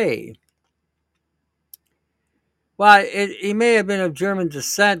has today. Well, he may have been of German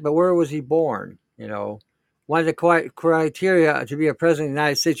descent, but where was he born? One of the criteria to be a president of the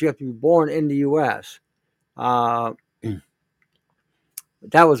United States, you have to be born in the U.S. That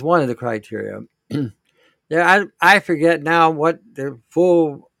was one of the criteria. I forget now what the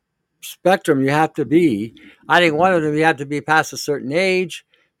full spectrum you have to be. I think one of them you have to be past a certain age.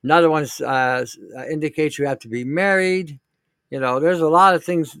 Another one indicates you have to be married. There's a lot of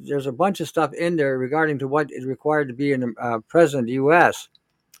things. There's a bunch of stuff in there regarding to what is required to be a president of the U.S.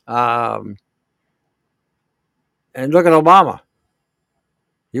 And look at Obama.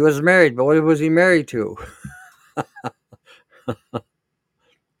 He was married, but what was he married to?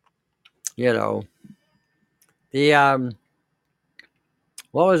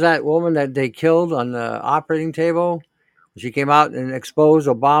 What was that woman that they killed on the operating table? She came out and exposed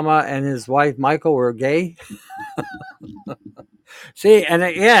Obama and his wife Michael were gay. See, and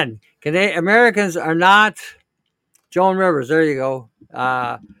again, Americans are not Joan Rivers. There you go.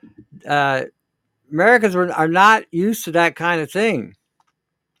 Americans are not used to that kind of thing.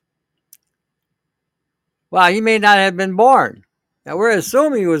 Well, he may not have been born. Now, we're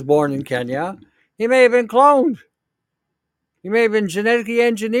assuming he was born in Kenya. He may have been cloned. He may have been genetically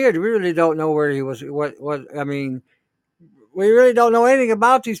engineered. We really don't know where he was. We really don't know anything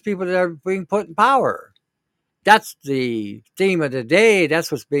about these people that are being put in power. That's the theme of the day.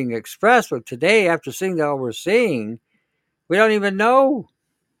 That's what's being expressed. But today, after seeing what we're seeing, we don't even know.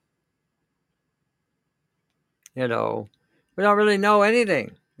 We don't really know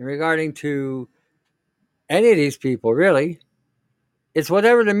anything regarding to any of these people, really. it's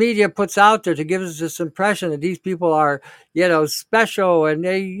whatever the media puts out there to give us this impression that these people are, special and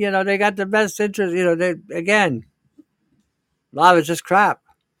they got the best interest. Again, a lot of it's just crap.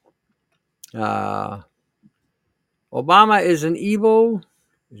 Obama is an evil.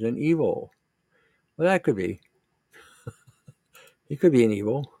 Is an evil. Well, that could be. He could be an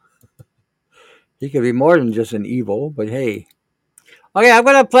evil. He could be more than just an evil. But hey, okay, I'm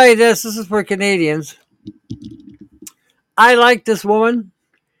gonna play this. This is for Canadians. I like this woman.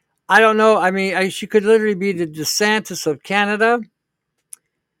 I don't know. I mean, she could literally be the DeSantis of Canada.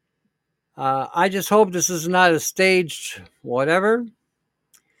 I just hope this is not a staged whatever.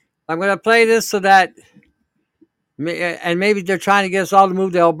 I'm going to play this so that, and maybe they're trying to get us all to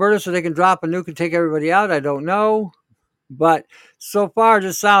move to Alberta so they can drop a nuke and take everybody out. I don't know. But so far,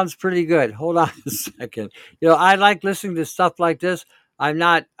 this sounds pretty good. Hold on a second. I like listening to stuff like this. I'm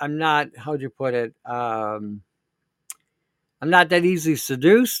not, how'd you put it? I'm not that easily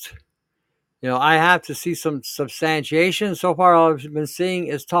seduced. I have to see some substantiation. So far, all I've been seeing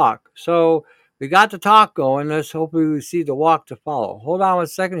is talk. So we got the talk going. Let's hope we see the walk to follow. Hold on 1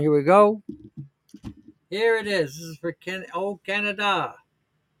 second. Here we go. Here it is. This is for Canada.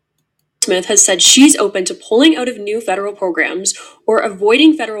 Smith has said she's open to pulling out of new federal programs or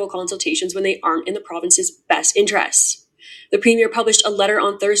avoiding federal consultations when they aren't in the province's best interests. The premier published a letter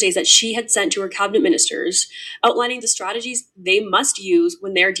on Thursday that she had sent to her cabinet ministers, outlining the strategies they must use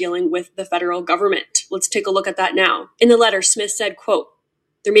when they're dealing with the federal government. Let's take a look at that now. In the letter, Smith said, quote,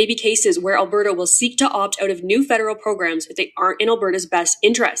 "There may be cases where Alberta will seek to opt out of new federal programs if they aren't in Alberta's best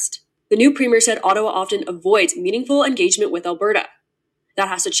interest. The new premier said Ottawa often avoids meaningful engagement with Alberta. That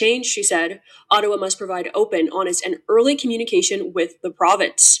has to change," she said. "Ottawa must provide open, honest, and early communication with the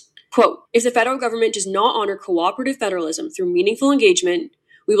province." Quote, "If the federal government does not honor cooperative federalism through meaningful engagement,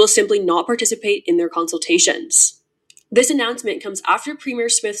 we will simply not participate in their consultations." This announcement comes after Premier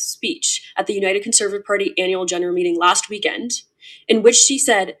Smith's speech at the United Conservative Party annual general meeting last weekend, in which she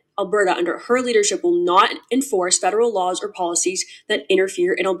said Alberta, under her leadership, will not enforce federal laws or policies that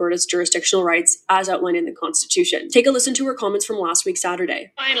interfere in Alberta's jurisdictional rights as outlined in the Constitution. Take a listen to her comments from last week,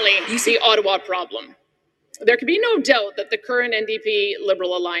 Saturday. Finally, the Ottawa problem. There can be no doubt that the current NDP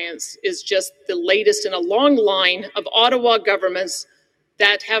Liberal Alliance is just the latest in a long line of Ottawa governments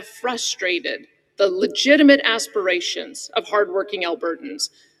that have frustrated the legitimate aspirations of hardworking Albertans.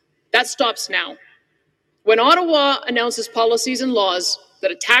 That stops now. When Ottawa announces policies and laws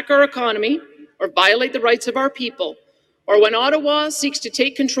that attack our economy or violate the rights of our people, or when Ottawa seeks to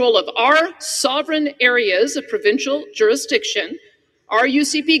take control of our sovereign areas of provincial jurisdiction, our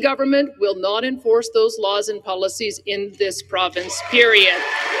UCP government will not enforce those laws and policies in this province, period.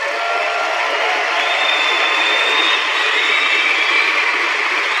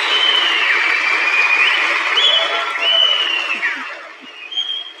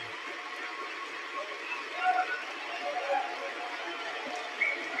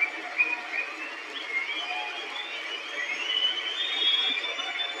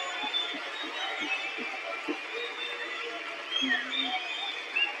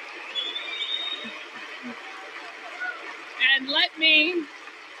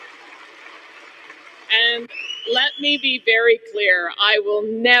 And let me be very clear. I will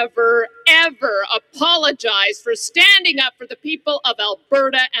never, ever apologize for standing up for the people of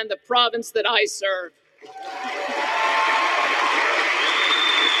Alberta and the province that I serve.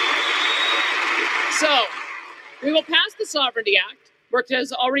 So, we will pass the Sovereignty Act. Work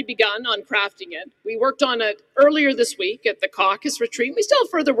has already begun on crafting it. We worked on it earlier this week at the caucus retreat. We still have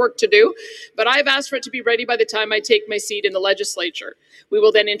further work to do, but I've asked for it to be ready by the time I take my seat in the legislature. We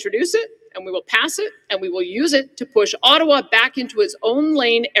will then introduce it, and we will pass it, and we will use it to push Ottawa back into its own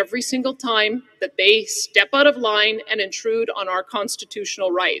lane every single time that they step out of line and intrude on our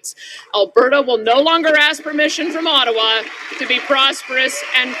constitutional rights. Alberta will no longer ask permission from Ottawa to be prosperous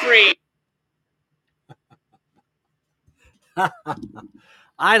and free.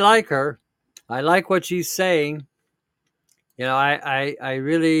 I like her. I like what she's saying. I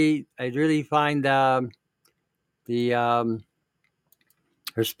really find her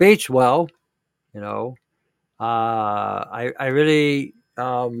speech well. I really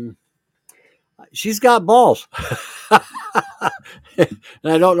she's got balls. And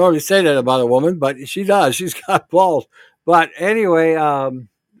I don't normally say that about a woman, but she does. She's got balls. But anyway,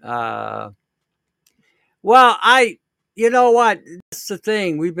 you know what? That's the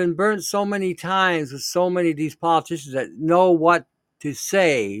thing. We've been burnt so many times with so many of these politicians that know what to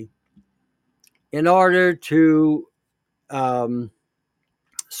say in order to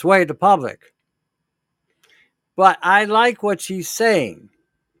sway the public. But I like what she's saying.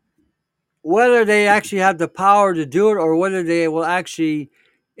 whether they actually have the power to do it or whether they will actually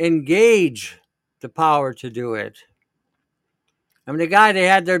engage the power to do it. I mean, the guy they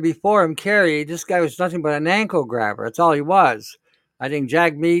had there before him, Kerry, this guy was nothing but an ankle grabber. That's all he was. I think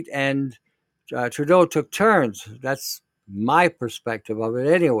Jagmeet and Trudeau took turns. That's my perspective of it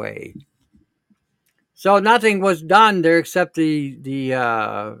anyway. So nothing was done there except the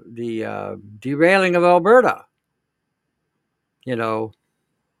derailing of Alberta. You know.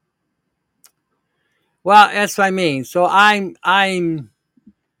 Well, that's what I mean. So I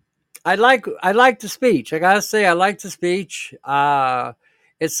like the speech. I gotta say, I like the speech.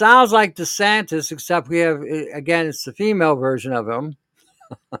 It sounds like DeSantis, except we have, again, it's the female version of him.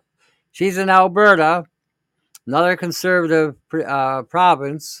 She's in Alberta, another conservative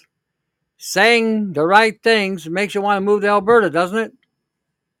province, saying the right things. It makes you want to move to Alberta, doesn't it?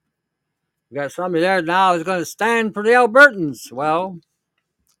 We got somebody there now who's going to stand for the Albertans. Well,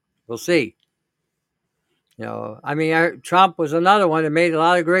 we'll see. You know, I mean, Trump was another one that made a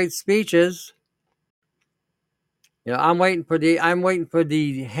lot of great speeches. You know, I'm waiting for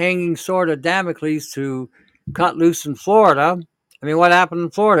the hanging sword of Damocles to cut loose in Florida. I mean, what happened in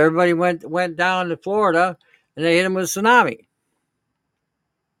Florida? Everybody went down to Florida, and they hit him with a tsunami.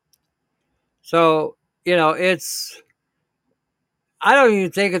 So, you know, I don't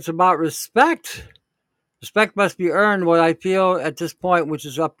even think it's about respect. Respect must be earned, what I feel at this point, which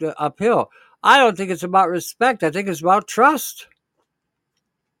is uphill. I don't think it's about respect. I think it's about trust.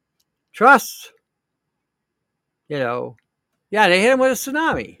 Trust. You know, yeah, they hit him with a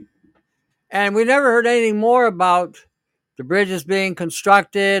tsunami. And we never heard anything more about the bridges being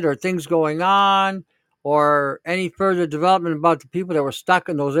constructed or things going on or any further development about the people that were stuck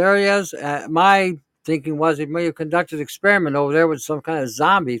in those areas. My thinking was they may have conducted an experiment over there with some kind of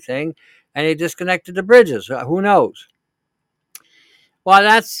zombie thing and they disconnected the bridges. Who knows?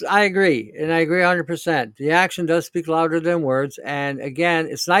 Well, I agree. And I agree 100%. The action does speak louder than words. And again,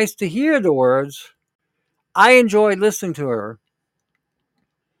 it's nice to hear the words. I enjoyed listening to her.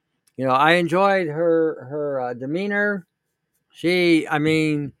 You know, I enjoyed her demeanor. I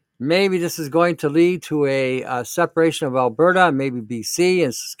mean, maybe this is going to lead to a separation of Alberta, maybe BC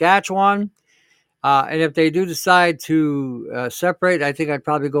and Saskatchewan. And if they do decide to separate, I think I'd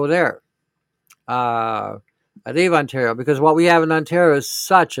probably go there. I leave Ontario because what we have in Ontario is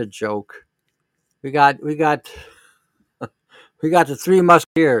such a joke. We got the three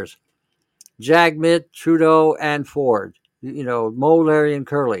musketeers: Jagmeet, Trudeau, and Ford. You know, Mo, Larry, and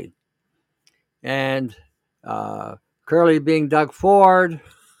Curly. And Curly being Doug Ford,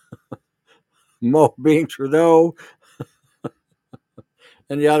 Mo being Trudeau,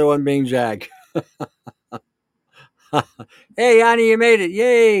 and the other one being Jag. Hey, Yanni, you made it.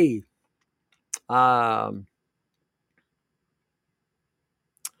 Yay.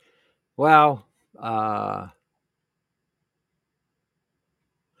 Well, I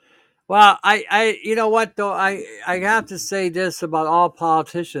you know what though, I have to say this about all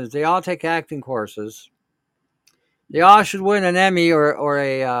politicians: they all take acting courses. They all should win an Emmy or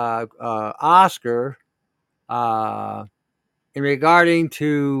a Oscar in regarding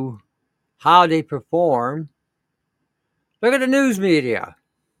to how they perform. Look at the news media.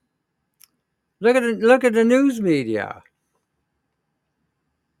 Look at the news media.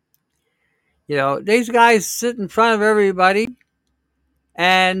 You know, these guys sit in front of everybody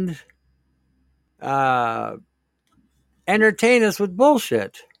and entertain us with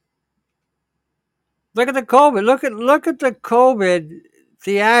bullshit. Look at the COVID. Look at the COVID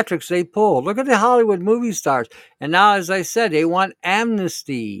theatrics they pulled. Look at the Hollywood movie stars. And now, as I said, they want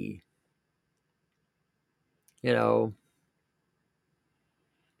amnesty. You know.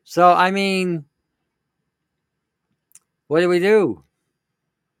 So, I mean, what do we do?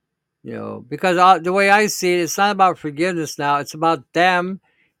 You know, because the way I see it, it's not about forgiveness now. It's about them.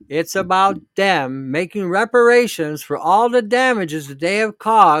 It's about them making reparations for all the damages that they have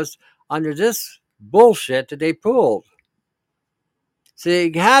caused under this bullshit that they pulled.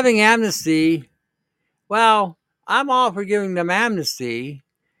 See, having amnesty, well, I'm all for giving them amnesty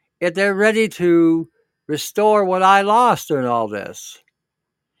if they're ready to restore what I lost during all this.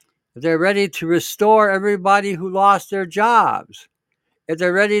 If they're ready to restore everybody who lost their jobs. If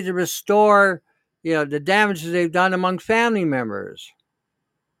they're ready to restore, you know, the damages they've done among family members.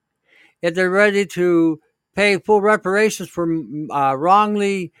 If they're ready to pay full reparations for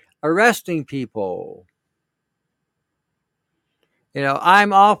wrongly arresting people. You know,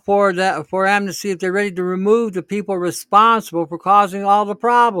 I'm all for that, for amnesty if they're ready to remove the people responsible for causing all the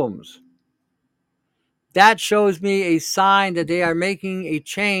problems. That shows me a sign that they are making a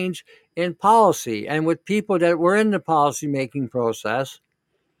change in policy. And with people that were in the policy making process,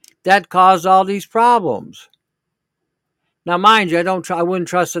 that caused all these problems. Now, mind you, I wouldn't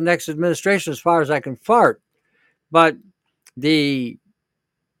trust the next administration as far as I can fart, but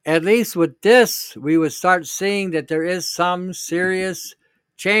at least with this, we would start seeing that there is some serious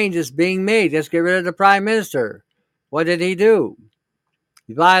changes being made. Let's get rid of the prime minister. What did he do?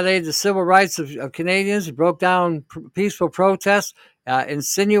 He violated the civil rights of Canadians. He broke down peaceful protests,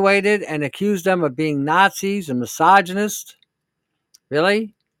 insinuated and accused them of being Nazis and misogynists.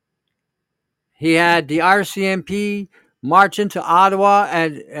 Really? He had the RCMP march into Ottawa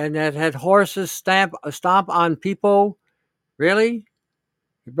and that had horses stomp on people. Really?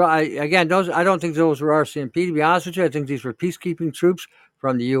 Again, I don't think those were RCMP, to be honest with you. I think these were peacekeeping troops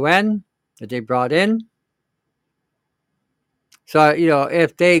from the UN that they brought in. So,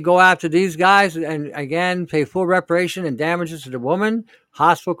 if they go after these guys and, again, pay full reparation and damages to the woman,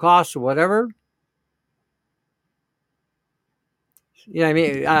 hospital costs or whatever,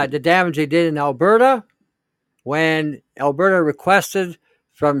 the damage they did in Alberta when Alberta requested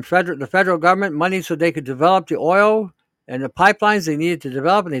from the federal government money so they could develop the oil and the pipelines they needed to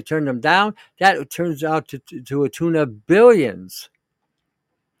develop, and they turned them down. That turns out to a tune of billions.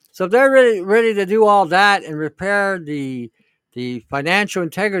 So if they're really ready to do all that and repair the financial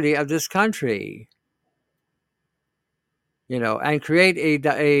integrity of this country, and create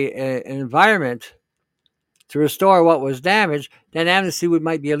an environment to restore what was damaged, then amnesty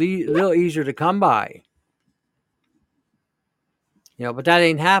might be a little easier to come by. But that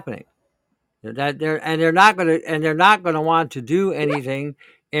ain't happening. They're not going to want to do anything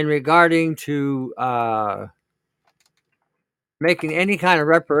in regarding to making any kind of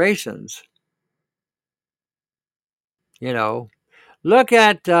reparations. Look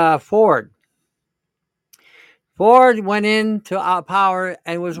at Ford. Ford went into power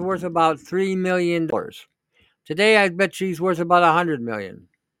and was worth about $3 million. Today, I bet she's worth about $100 million.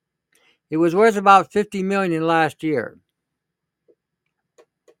 It was worth about $50 million last year.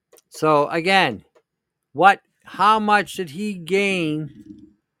 So again, how much did he gain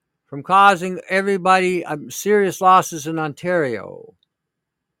from causing everybody serious losses in Ontario?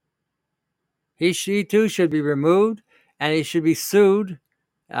 She too should be removed, and he should be sued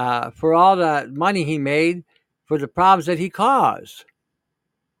for all the money he made for the problems that he caused.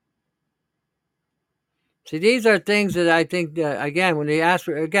 See, these are things that I think, again, when they ask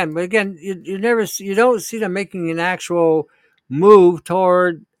for, you don't see them making an actual move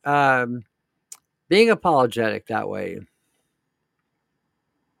toward being apologetic that way.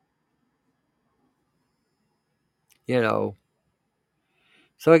 So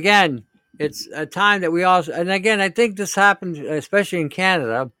again, it's a time that we also, and again, I think this happened, especially in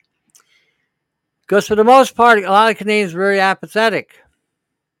Canada, because for the most part, a lot of Canadians were very apathetic.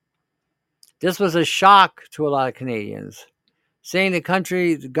 This was a shock to a lot of Canadians, seeing the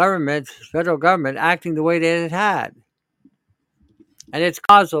federal government acting the way that it had. And it's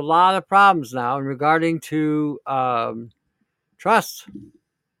caused a lot of problems now in regarding to trust.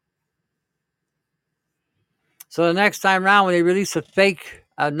 So the next time around, when they release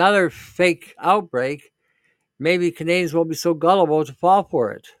another fake outbreak, maybe Canadians won't be so gullible to fall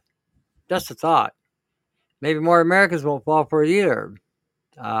for it. Just a thought. Maybe more Americans won't fall for it either.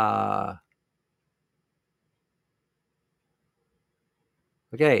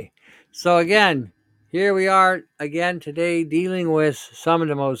 Okay, so again, here we are again today dealing with some of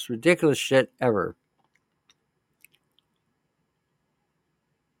the most ridiculous shit ever.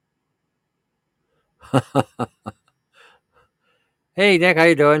 Hey, Nick, how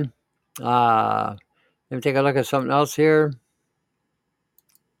you doing? Let me take a look at something else here.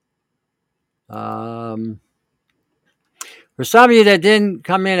 For some of you that didn't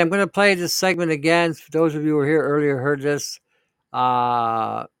come in, I'm going to play this segment again. For those of you who were here earlier, heard this.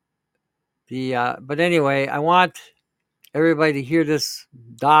 But anyway, I want everybody to hear this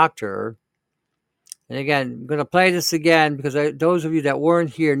doctor. And again, I'm going to play this again because those of you that weren't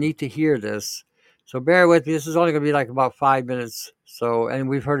here need to hear this. So bear with me. This is only going to be like about 5 minutes. And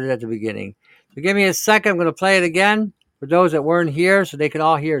we've heard it at the beginning. So give me a second. I'm going to play it again for those that weren't here so they can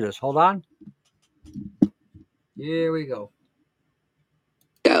all hear this. Hold on. Here we go.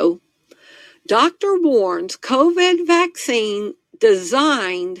 Doctor warns COVID vaccine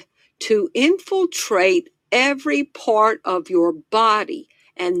designed to infiltrate every part of your body,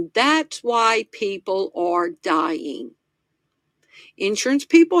 and that's why people are dying. Insurance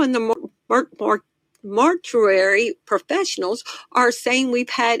people and the mortuary professionals are saying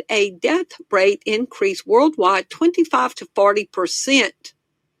we've had a death rate increase worldwide 25 to 40%.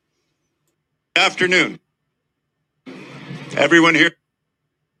 Afternoon. Everyone here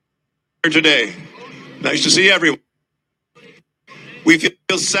today. Nice to see everyone. We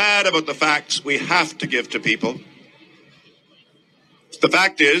feel sad about the facts we have to give to people. The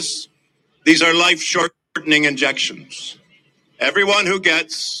fact is, these are life-shortening injections. Everyone who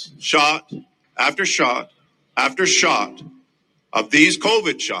gets shot after shot after shot of these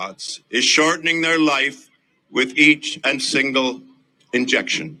COVID shots is shortening their life with each and single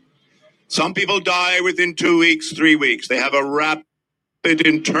injection. Some people die within 2 weeks, 3 weeks. They have a rapid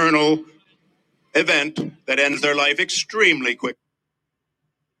internal event that ends their life extremely quick.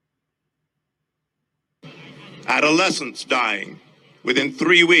 Adolescents dying within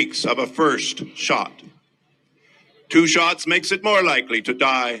 3 weeks of a first shot. 2 shots makes it more likely to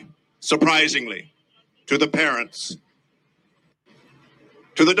die, surprisingly, to the parents,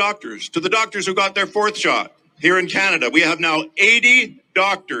 to the doctors who got their 4th shot. Here in Canada, we have now 80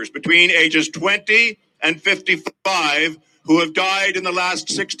 doctors between ages 20 and 55 who have died in the last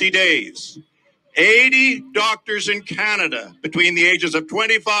 60 days. 80 doctors in Canada between the ages of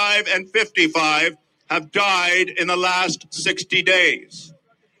 25 and 55 have died in the last 60 days.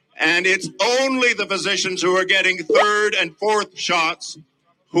 And it's only the physicians who are getting 3rd and 4th shots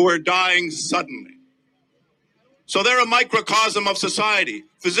who are dying suddenly. So they're a microcosm of society.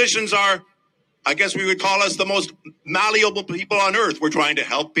 Physicians are, I guess we would call us the most malleable people on earth. We're trying to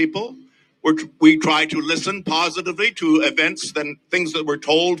help people. We try to listen positively to events and things that we're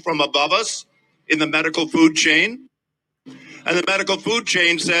told from above us in the medical food chain. And the medical food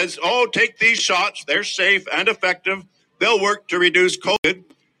chain says, oh, take these shots. They're safe and effective. They'll work to reduce COVID.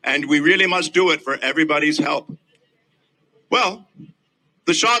 And we really must do it for everybody's help. Well,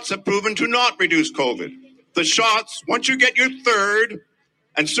 the shots have proven to not reduce COVID. The shots, once you get your 3rd,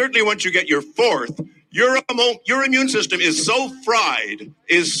 and certainly once you get your 4th, your immune system is so fried,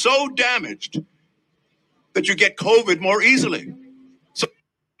 is so damaged, that you get COVID more easily.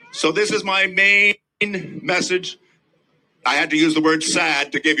 So this is my main message. I had to use the word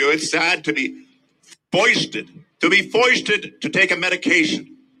sad to give you. It's sad to be foisted to take a medication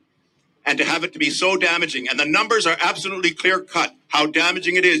and to have it to be so damaging. And the numbers are absolutely clear-cut how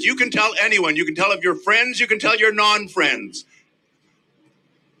damaging it is. You can tell anyone. You can tell of your friends. You can tell your non-friends.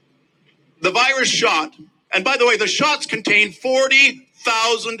 The virus shot, and by the way, the shots contain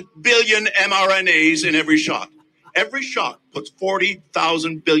 40,000 billion mRNAs in every shot. Every shot puts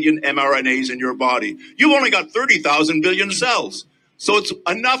 40,000 billion mRNAs in your body. You've only got 30,000 billion cells. So it's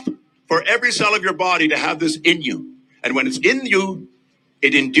enough for every cell of your body to have this in you. And when it's in you,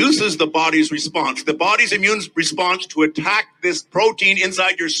 it induces the body's response. The body's immune response to attack this protein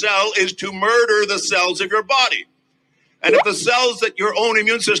inside your cell is to murder the cells of your body. And if the cells that your own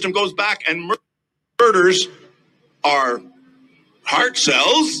immune system goes back and murders are heart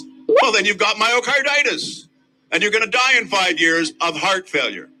cells, well, then you've got myocarditis. And you're going to die in 5 years of heart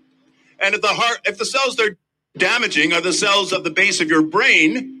failure. And if the cells they're damaging are the cells of the base of your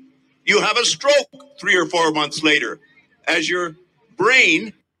brain, you have a stroke 3 or 4 months later, as your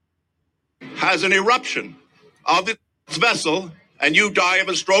brain has an eruption of its vessel, and you die of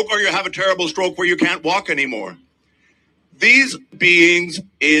a stroke, or you have a terrible stroke where you can't walk anymore. These beings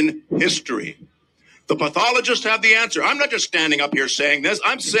in history, the pathologists have the answer. I'm not just standing up here saying this.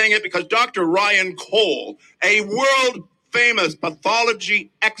 I'm saying it because Dr. Ryan Cole, a world-famous pathology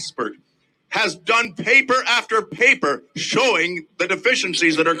expert, has done paper after paper showing the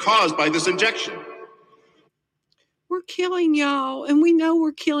deficiencies that are caused by this injection. We're killing y'all, and we know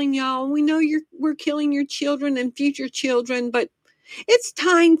we're killing y'all, and we know we're killing your children and future children, but it's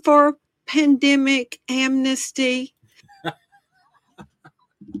time for pandemic amnesty.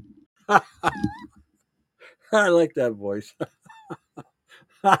 I like that voice.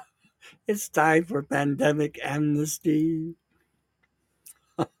 It's time for pandemic amnesty.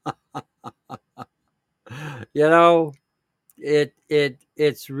 You know,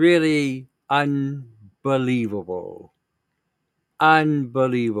 it's really unbelievable.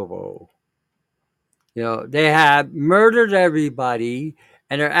 Unbelievable. You know, they have murdered everybody,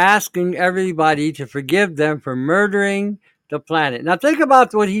 and they're asking everybody to forgive them for murdering the planet. Now think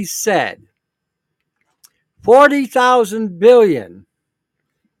about what he said. 40,000 billion,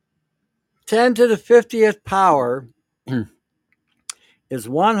 10 to the 50th power is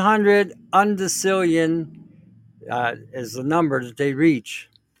 100 undecillion is the number that they reach.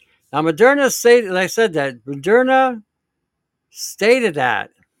 Now Moderna stated, like I said, that Moderna stated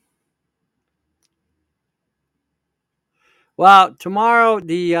that. Well, tomorrow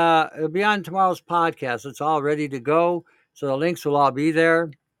it'll be on tomorrow's podcast. It's all ready to go, so the links will all be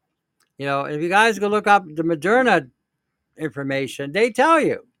there. You know, if you guys go look up the Moderna information, they tell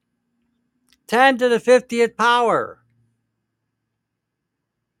you 10 to the 50th power.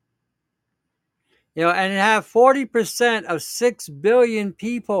 And have 40% of 6 billion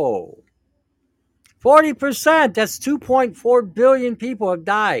people. 40%, that's 2.4 billion people have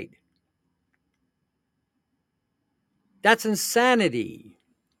died. That's insanity.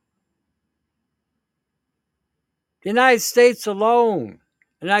 The United States alone,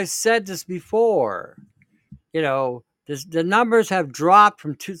 and I've said this before, the numbers have dropped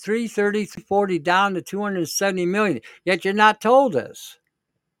from 330, 340 down to 270 million. Yet you're not told us.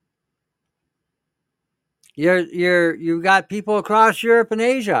 You've got people across Europe and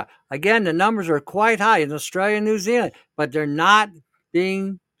Asia. Again, the numbers are quite high in Australia and New Zealand, but they're not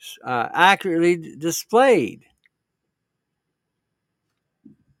being accurately displayed.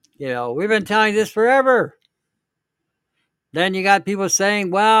 We've been telling this forever. Then you got people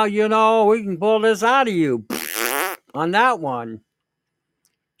saying, well, we can pull this out of you. On that one.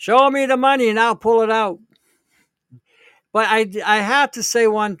 Show me the money and I'll pull it out. But I have to say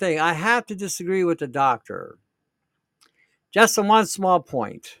one thing. I have to disagree with the doctor. Just on one small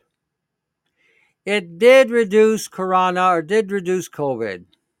point. It did reduce corona or did reduce COVID.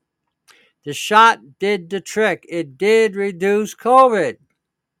 The shot did the trick. It did reduce COVID.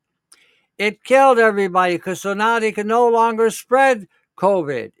 It killed everybody because so now they can no longer spread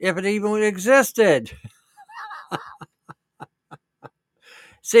COVID if it even existed.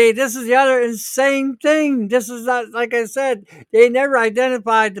 See, this is the other insane thing. This is not, like I said, they never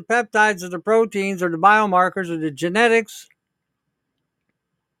identified the peptides or the proteins or the biomarkers or the genetics.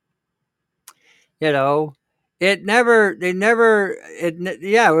 It was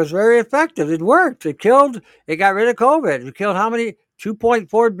very effective. It worked. It got rid of COVID. It killed how many?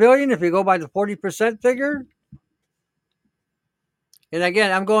 2.4 billion if you go by the 40% figure. And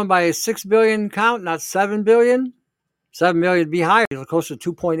again, I'm going by a 6 billion count, not 7 billion. 7 million would be higher, closer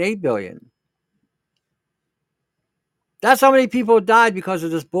to 2.8 billion. That's how many people died because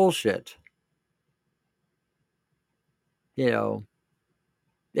of this bullshit. It's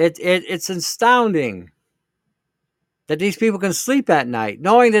astounding that these people can sleep at night,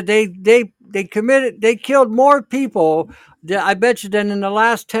 knowing that they killed more people, I bet you, than in the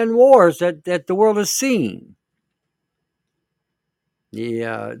last 10 wars that the world has seen.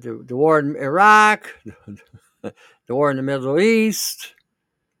 The war in Iraq, the war in the Middle East,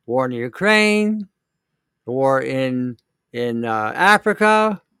 the war in Ukraine, the war in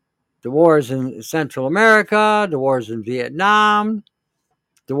Africa, the wars in Central America, the wars in Vietnam,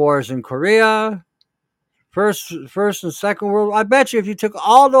 the wars in Korea, First and Second World. I bet you if you took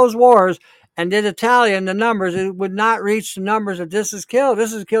all those wars and did a tally in the numbers, it would not reach the numbers that this has killed.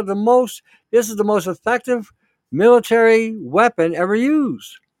 This has killed the most. This is the most effective military weapon ever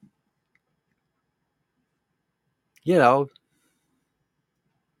used. Yes,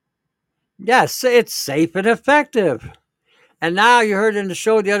 it's safe and effective. And now you heard in the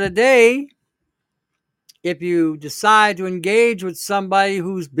show the other day, if you decide to engage with somebody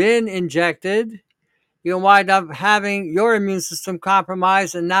who's been injected, you'll wind up having your immune system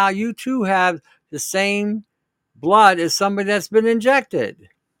compromised, and now you too have the same blood as somebody that's been injected.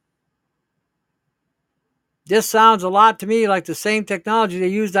 This sounds a lot to me like the same technology they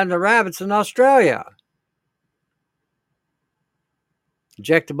used on the rabbits in Australia.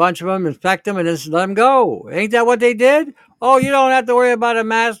 Inject a bunch of them, infect them, and just let them go. Ain't that what they did? Oh, you don't have to worry about a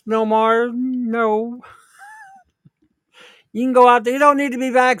mask no more. No. You can go out there. You don't need to be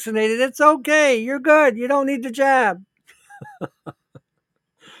vaccinated. It's okay. You're good. You don't need the jab.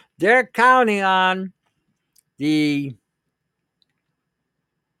 They're counting on the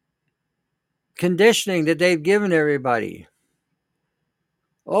conditioning that they've given everybody.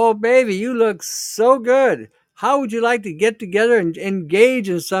 Oh, baby, you look so good. How would you like to get together and engage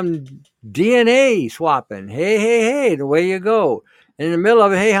in some DNA swapping? Hey, the way you go. And in the middle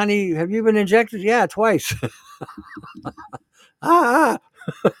of it, hey, honey, have you been injected? Yeah, twice. Like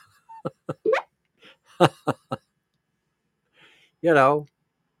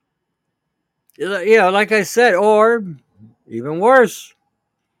I said, or even worse,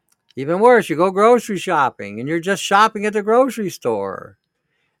 you go grocery shopping and you're just shopping at the grocery store.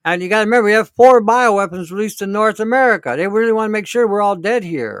 And you got to remember, we have 4 bioweapons released in North America. They really want to make sure we're all dead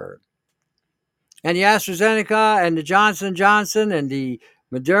here. And the AstraZeneca and the Johnson & Johnson and the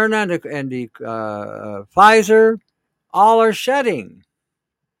Moderna and the Pfizer all are shedding.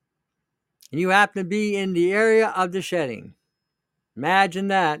 And you happen to be in the area of the shedding. Imagine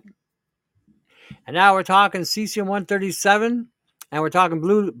that. And now we're talking cesium-137, and we're talking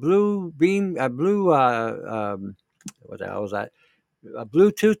blue beam, what the hell was that?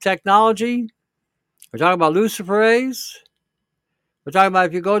 Bluetooth technology. We're talking about luciferase. We're talking about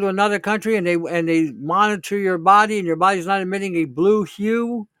if you go to another country and they monitor your body and your body's not emitting a blue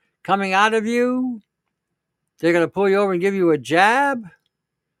hue, coming out of you. They're going to pull you over and give you a jab.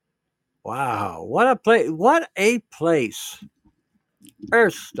 Wow, what a place! What a place!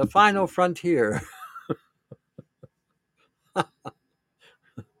 Earth, the final frontier.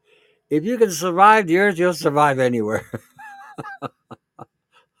 If you can survive the Earth, you'll survive anywhere.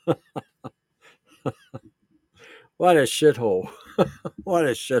 What a shithole! What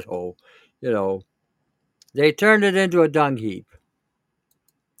a shithole! You know, they turned it into a dung heap.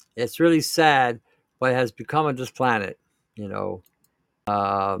 It's really sad what has become of this planet. You know,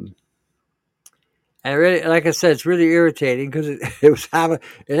 and really, like I said, it's really irritating because it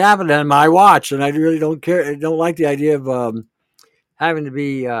happened on my watch, and I really don't care. I don't like the idea of having to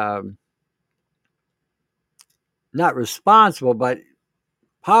be not responsible, but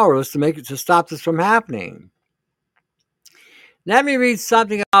powerless to stop this from happening. Let me read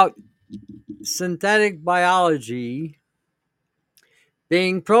something about synthetic biology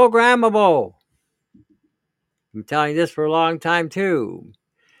being programmable. I'm telling you this for a long time too.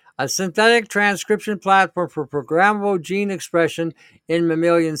 A synthetic transcription platform for programmable gene expression in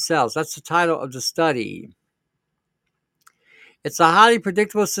mammalian cells. That's the title of the study. It's a highly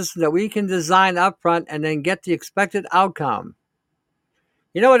predictable system that we can design upfront and then get the expected outcome.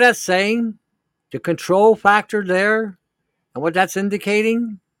 You know what that's saying? The control factor there and what that's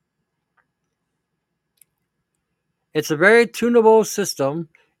indicating? It's a very tunable system.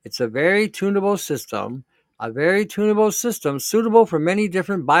 A very tunable system suitable for many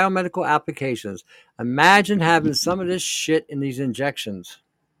different biomedical applications. Imagine having some of this shit in these injections.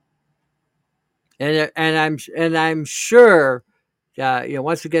 And I'm sure,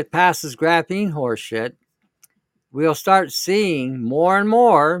 once we get past this graphene horse shit, we'll start seeing more and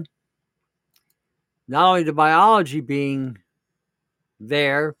more, not only the biology being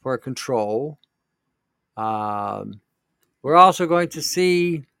there for control, we're also going to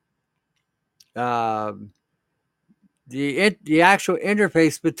see the actual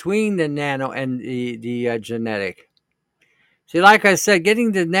interface between the nano and the genetic. See, like I said,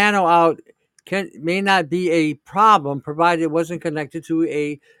 getting the nano out may not be a problem, provided it wasn't connected to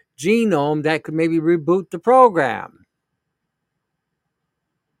a genome that could maybe reboot the program.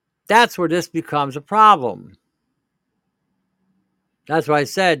 That's where this becomes a problem. That's why I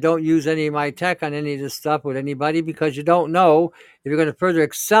said don't use any of my tech on any of this stuff with anybody, because you don't know if you're going to further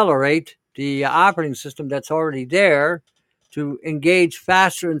accelerate the operating system that's already there to engage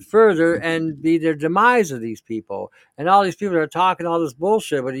faster and further and be the demise of these people. And all these people that are talking all this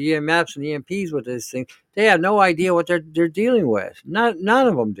bullshit with the EMFs and EMPs with this thing, they have no idea what they're dealing with. None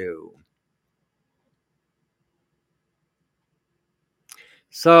of them do.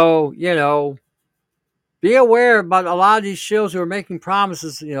 So, be aware about a lot of these shills who are making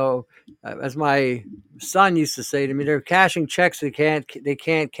promises, as my son used to say to me, they're cashing checks they can't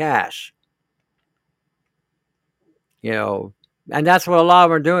cash. And that's what a lot of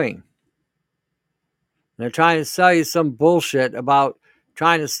them are doing. And they're trying to sell you some bullshit about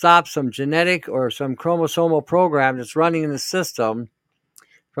trying to stop some genetic or some chromosomal program that's running in the system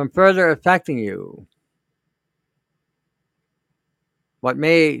from further affecting you. What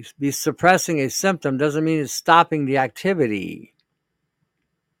may be suppressing a symptom doesn't mean it's stopping the activity.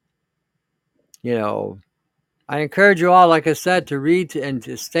 I encourage you all, like I said, to read and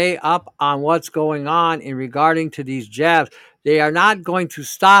to stay up on what's going on in regarding to these jabs. They are not going to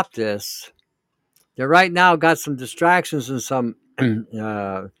stop this. They right now got some distractions and some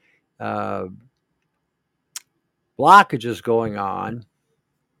blockages going on.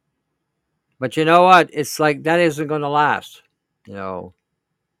 But you know what? It's like that isn't going to last.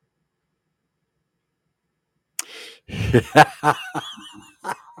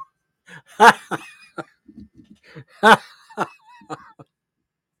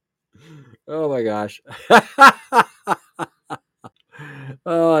 Oh my gosh.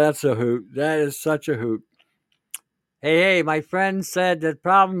 Oh, that's a hoot. That is such a hoot. Hey, my friend said that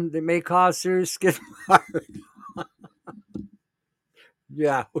problem that may cause serious skin marks.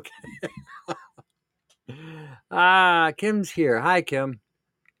 Yeah, okay. Kim's here. Hi, Kim.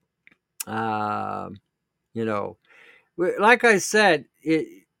 Like I said,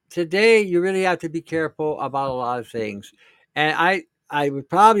 today you really have to be careful about a lot of things. And I would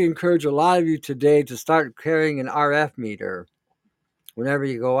probably encourage a lot of you today to start carrying an RF meter whenever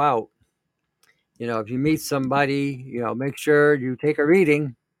you go out. If you meet somebody, make sure you take a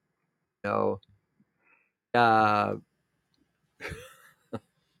reading. I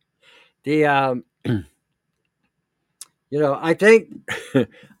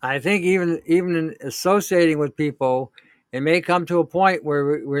think even in associating with people, it may come to a point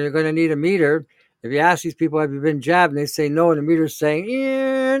where you're going to need a meter. If you ask these people, have you been jabbed? And they say no, and the meter's saying,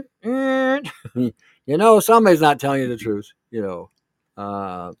 you know, somebody's not telling you the truth. You know,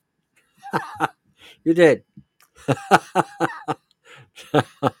 you did.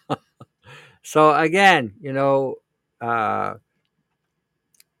 So again, you know,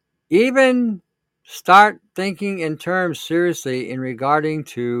 even start thinking in terms seriously in regarding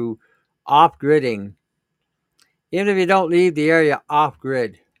to off-gridding. Even if you don't leave the area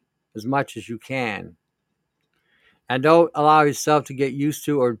off-grid as much as you can. And don't allow yourself to get used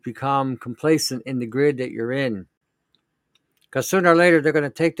to or become complacent in the grid that you're in. Because sooner or later, they're going to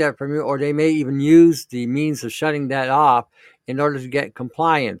take that from you, or they may even use the means of shutting that off in order to get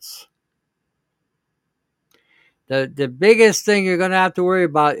compliance. The biggest thing you're going to have to worry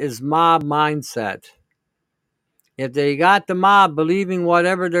about is mob mindset. If they got the mob believing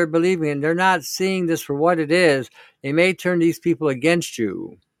whatever they're believing, and they're not seeing this for what it is, they may turn these people against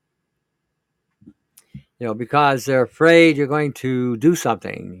you. You know, because they're afraid you're going to do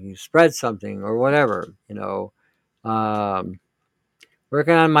something, you spread something or whatever, you know.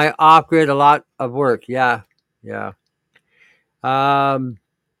 Working on my off-grid, a lot of work. Yeah. I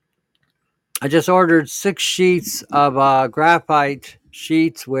just ordered 6 sheets of graphite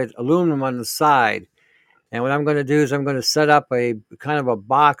sheets with aluminum on the side. And what I'm going to do is I'm going to set up a kind of a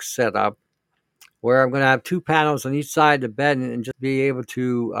box setup where I'm going to have 2 panels on each side of the bed and just be able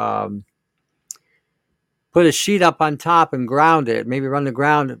to put a sheet up on top and ground it. Maybe run the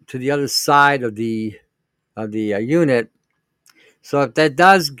ground to the other side of the unit. So if that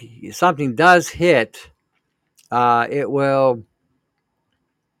something does hit, it will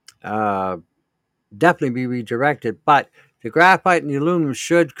definitely be redirected. But the graphite and the aluminum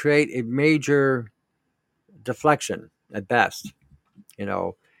should create a major deflection at best, you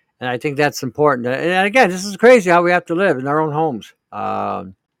know. And I think that's important. And again, this is crazy how we have to live in our own homes.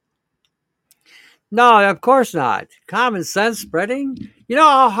 No, of course not. Common sense spreading. You know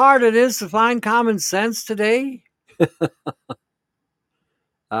how hard it is to find common sense today? You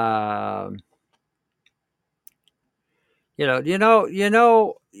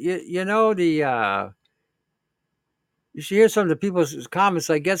should hear some of the people's comments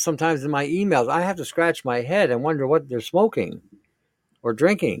I get sometimes in my emails. I have to scratch my head and wonder what they're smoking or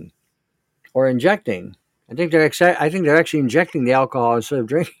drinking or injecting. I think they're actually injecting the alcohol instead of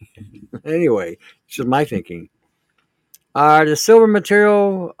drinking. Anyway, it's just my thinking. Are the silver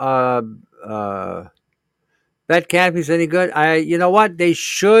material bed canopies any good? You know what? They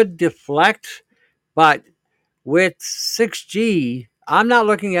should deflect, but with 6G, I'm not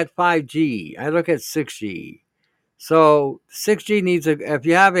looking at 5G. I look at 6G. So 6G needs if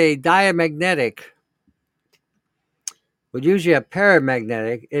you have a diamagnetic, would usually a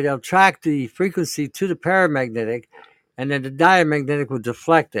paramagnetic, it'll track the frequency to the paramagnetic, and then the diamagnetic will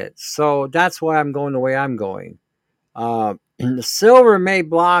deflect it. So that's why I'm going the way I'm going. The silver may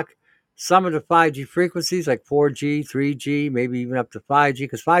block some of the 5G frequencies like 4G, 3G, maybe even up to 5G,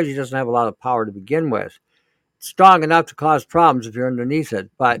 because 5G doesn't have a lot of power to begin with. It's strong enough to cause problems if you're underneath it,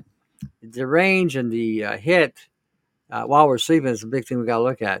 but the range and the hit while we're sleeping is a big thing we got to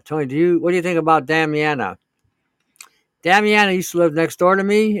look at. Tony, what do you think about Damiana? Damiana used to live next door to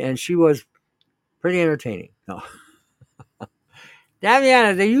me, and she was pretty entertaining. No.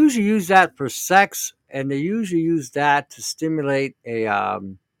 Damiana, they usually use that for sex, and they usually use that to stimulate a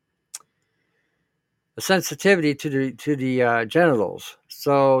sensitivity to the genitals.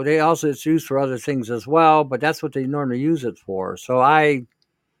 So it's used for other things as well, but that's what they normally use it for. So I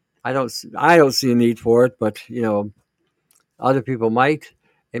don't see a need for it, but you know, other people might.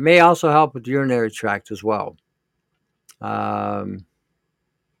 It may also help with the urinary tract as well. While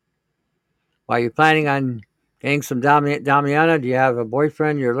you're planning on getting some Damiana, do you have a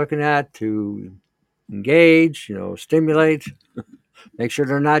boyfriend you're looking at to engage, you know, stimulate? Make sure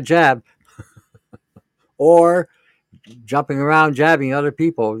they're not jabbed or jumping around jabbing other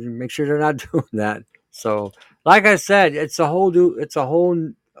people. Make sure they're not doing that. So, like I said, it's a whole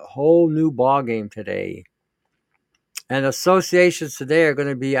new ball game today. And associations today are going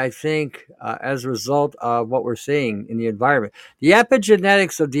to be, I think, as a result of what we're seeing in the environment. The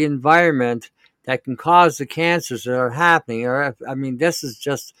epigenetics of the environment that can cause the cancers that are happening. This is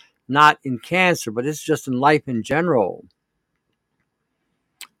just not in cancer, but it's just in life in general.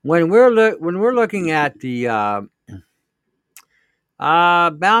 When we're looking at the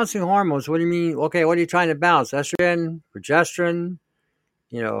balancing hormones, what do you mean? Okay, what are you trying to balance? Estrogen, progesterone,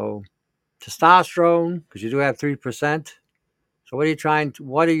 you know, testosterone, because you do have 3%. So what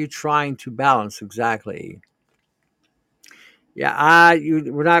are you trying to balance exactly? Yeah,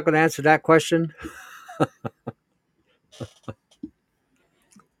 we're not going to answer that question.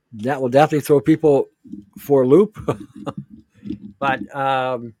 that will definitely throw people for a loop. But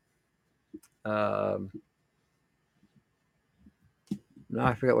no, I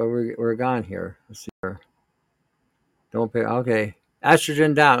forget where we're gone here. Let's see here. Don't pay. Okay,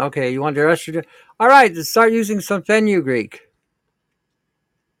 estrogen down. Okay, you want your estrogen? All right, let's start using some fenugreek.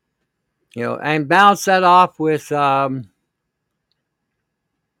 And balance that off with because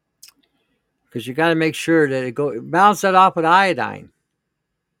you got to make sure that balance that off with iodine.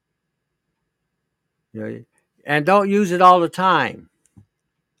 And don't use it all the time.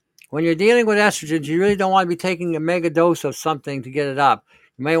 When you're dealing with estrogens, you really don't want to be taking a mega dose of something to get it up.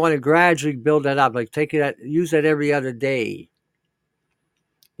 You may want to gradually build that up, like use that every other day.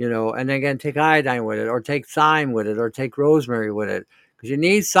 And then again, take iodine with it, or take thyme with it, or take rosemary with it, because you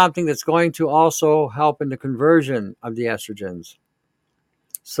need something that's going to also help in the conversion of the estrogens.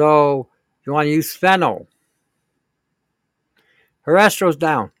 So you want to use fennel. Her estro's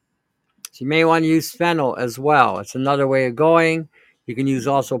down, so you may want to use fennel as well. It's another way of going. You can use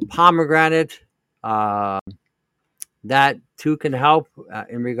also pomegranate. That too can help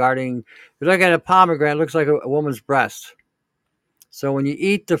in regarding. If you look at a pomegranate, it looks like a woman's breast. So when you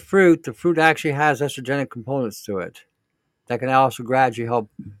eat the fruit actually has estrogenic components to it that can also gradually help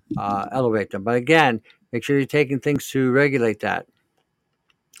elevate them. But again, make sure you're taking things to regulate that.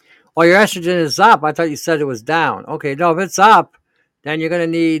 Well, your estrogen is up. I thought you said it was down. Okay, no, if it's up, then you're going to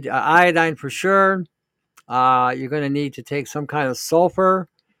need iodine for sure. You're going to need to take some kind of sulfur,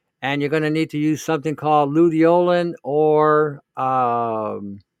 and you're going to need to use something called luteolin or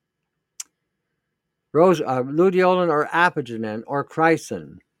luteolin or apigenin or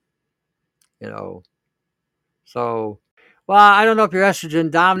chrysin. So, well, I don't know if you're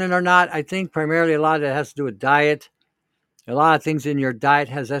estrogen dominant or not. I think primarily a lot of it has to do with diet. A lot of things in your diet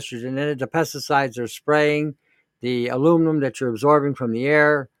has estrogen in it. The pesticides they're spraying, the aluminum that you're absorbing from the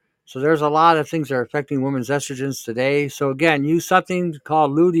air. So there's a lot of things that are affecting women's estrogens today. So again, use something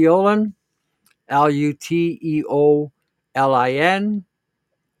called luteolin, luteolin,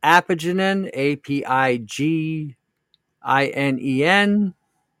 apigenin, apiginen,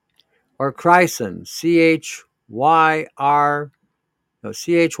 or chrysin, chyrsin,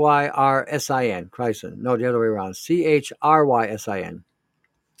 chrysin. No, the other way around, chrYsin.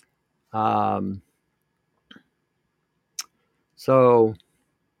 So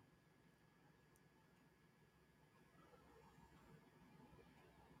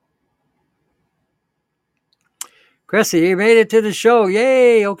Chrissy, you made it to the show.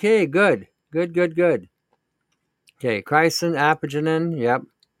 Yay. Okay, good. Good. Okay, chrysin, apigenin, yep.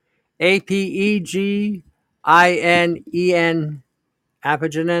 apeginen,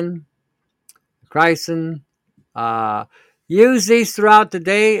 apigenin, chrysin. Use these throughout the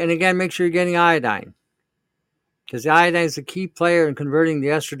day, and again, make sure you're getting iodine, because the iodine is a key player in converting the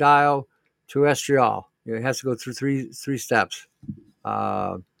estradiol to estriol. It has to go through three steps,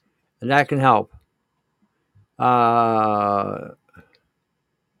 and that can help.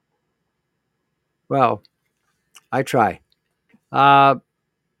 Well, I try.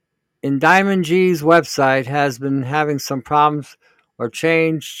 In Diamond G's website has been having some problems or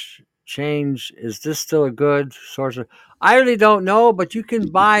change. Is this still a good source of? I really don't know, but you can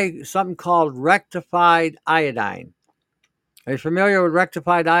buy something called rectified iodine. Are you familiar with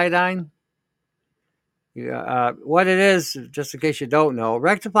rectified iodine? What it is, just in case you don't know,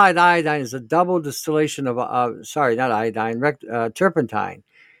 rectified iodine is a double distillation of turpentine.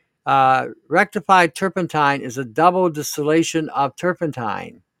 Rectified turpentine is a double distillation of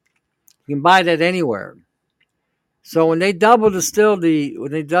turpentine. You can buy that anywhere. So when they double distill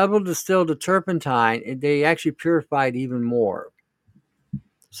the turpentine, they actually purify it even more.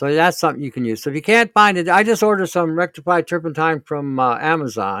 So that's something you can use. So if you can't find it, I just ordered some rectified turpentine from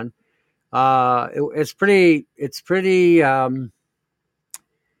Amazon. It's good.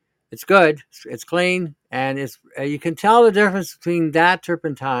 It's clean, and you can tell the difference between that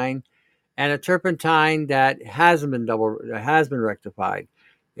turpentine and a turpentine that has been rectified.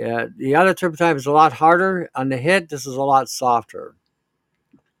 The other turpentine is a lot harder on the hit. This is a lot softer.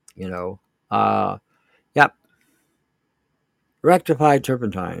 Yep. Rectified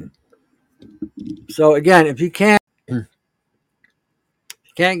turpentine. So again, if you can't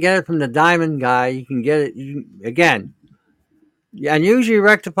get it from the diamond guy, you can get it again. And usually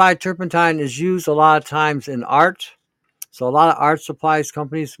rectified turpentine is used a lot of times in art. So a lot of art supplies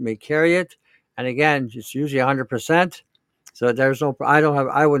companies may carry it. And again, it's usually 100%. So I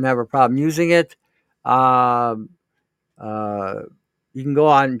wouldn't have a problem using it. You can go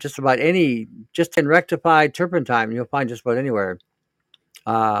on just about in rectified turpentine, and you'll find just about anywhere.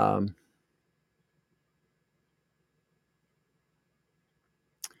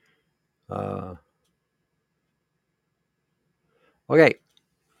 Okay,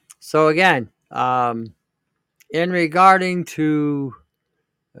 so again, in regarding to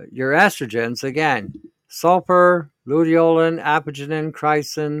your estrogens, again, sulfur, luteolin, apigenin,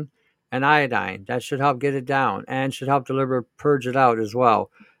 chrysin, and iodine. That should help get it down and should help the liver purge it out as well.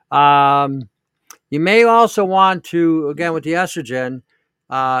 You may also want to, again, with the estrogen,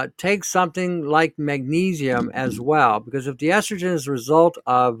 take something like magnesium as well, because if the estrogen is a result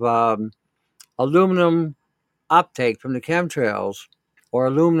of aluminum uptake from the chemtrails or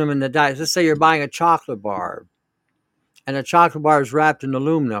aluminum in the diet, let's say you're buying a chocolate bar and the chocolate bar is wrapped in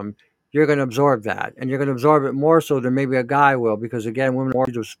aluminum, you're going to absorb that. And you're going to absorb it more so than maybe a guy will, because again, women are more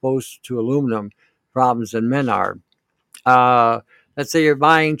exposed to aluminum problems than men are. Let's say you're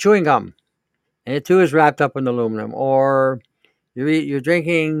buying chewing gum and it too is wrapped up in aluminum, or you're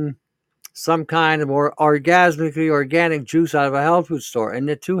drinking some kind of orgasmically organic juice out of a health food store and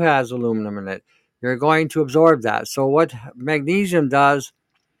it too has aluminum in it. You're going to absorb that. So what magnesium does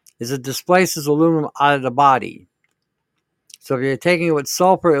is it displaces aluminum out of the body. So if you're taking it with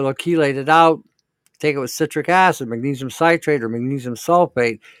sulfur, it'll chelate it out. Take it with citric acid, magnesium citrate, or magnesium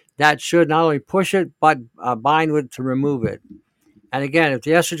sulfate. That should not only push it, but bind with it to remove it. And again, if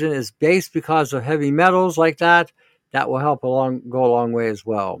the estrogen is based because of heavy metals like that, that will help go a long way as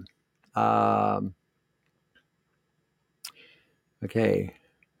well. Okay,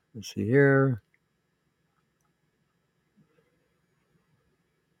 let's see here.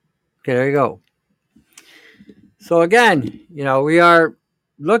 Okay, there you go. So again, we are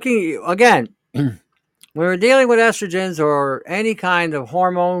looking, again, when we're dealing with estrogens or any kind of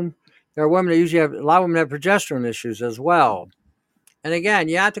hormone, there are women that usually have, a lot of women have progesterone issues as well. And again,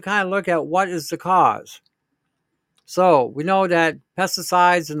 you have to kind of look at what is the cause. So we know that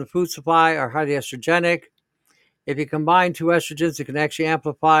pesticides in the food supply are highly estrogenic. If you combine two estrogens, it can actually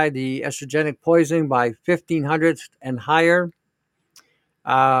amplify the estrogenic poisoning by 1,500 and higher.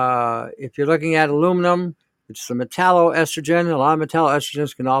 If you're looking at aluminum, which is a metalloestrogen, a lot of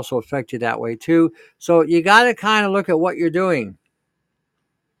metalloestrogens can also affect you that way too. So you got to kind of look at what you're doing,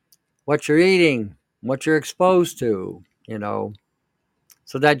 what you're eating, what you're exposed to, so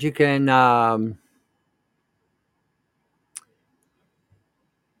that you can,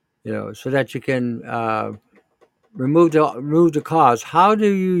 remove the cause. How do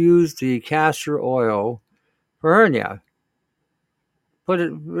you use the castor oil for hernia? Put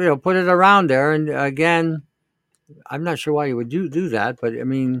it around there, and again, I'm not sure why you would do that, but I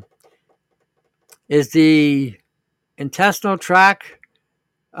mean, is the intestinal tract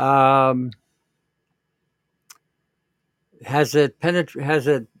has it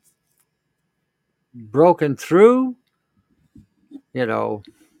broken through, or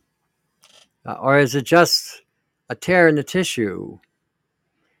is it just a tear in the tissue? If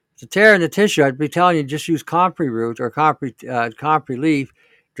it's a tear in the tissue, I'd be telling you just use comfrey root or comfrey leaf.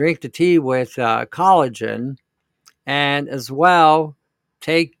 Drink the tea with collagen, and as well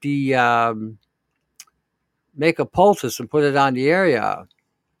take the make a poultice and put it on the area.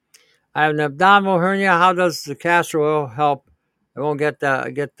 I have an abdominal hernia. How does the castor oil help? I won't get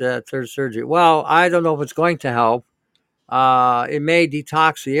the third surgery. Well, I don't know if it's going to help. It may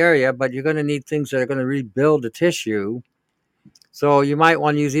detox the area, but you're going to need things that are going to rebuild the tissue. So you might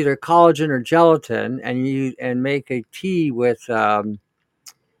want to use either collagen or gelatin, and make a tea with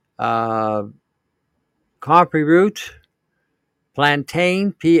comfrey root,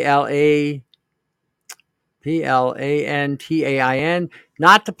 plantain, plantain,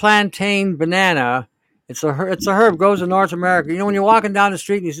 not the plantain banana. It's a herb, grows in North America. When you're walking down the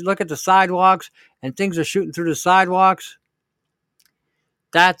street and you look at the sidewalks and things are shooting through the sidewalks,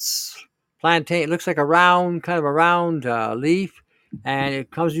 that's plantain. It looks like a round leaf, and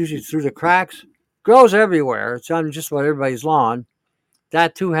it comes usually through the cracks. Grows everywhere. It's on just about everybody's lawn.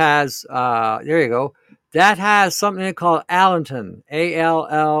 That too has, there you go. That has something called allantoin,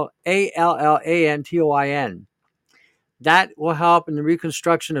 allantoin. That will help in the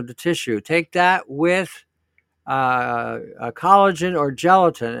reconstruction of the tissue. Take that with a collagen or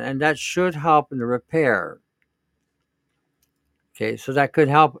gelatin, and that should help in the repair. Okay, so that could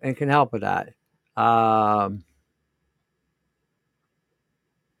help and can help with that.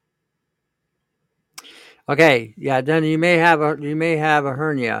 Okay, yeah. Then you may have a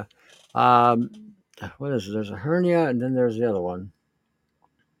hernia. What is it? There's a hernia, and then there's the other one.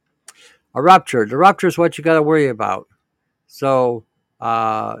 A rupture. The rupture is what you got to worry about. So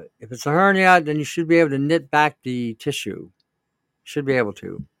if it's a hernia, then you should be able to knit back the tissue. Should be able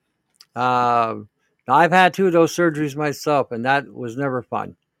to. Now I've had 2 of those surgeries myself, and that was never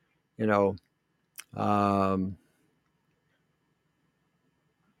fun.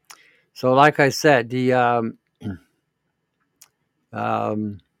 So, like I said, and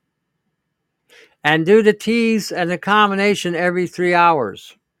do the teas and the combination every 3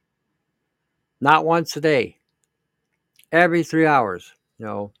 hours, not once a day. Every 3 hours.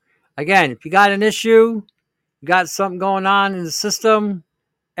 Again, if you got an issue, you got something going on in the system,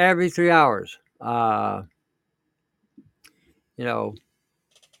 every 3 hours. Yeah,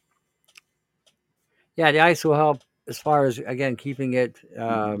 the ice will help as far as, again, keeping it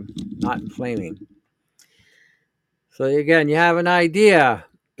not inflaming. So again, you have an idea.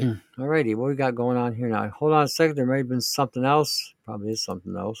 Alrighty, what we got going on here now? Hold on a second. There may have been something else. Probably is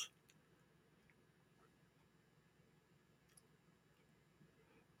something else.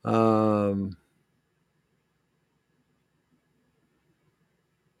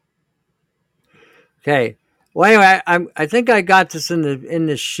 Okay. Well, anyway, I think I got this in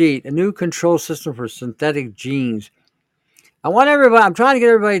the sheet. A new control system for synthetic genes. I'm trying to get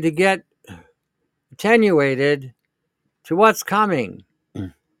everybody to get attenuated to what's coming.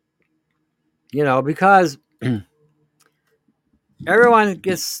 Because everyone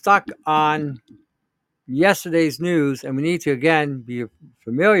gets stuck on yesterday's news, and we need to, again, be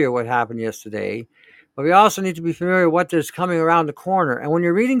familiar with what happened yesterday. But we also need to be familiar with what is coming around the corner. And when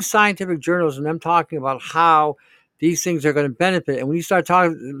you're reading scientific journals and them talking about how these things are going to benefit, and when you start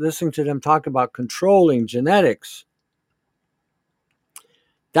listening to them talk about controlling genetics,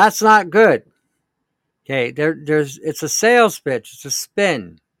 that's not good. Okay, it's a sales pitch. It's a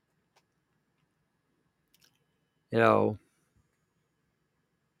spin. No,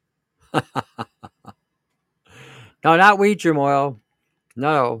 not wheat germ oil.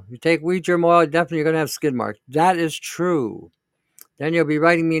 No, you take wheat germ oil, definitely you're going to have skid marks. That is true. Then you'll be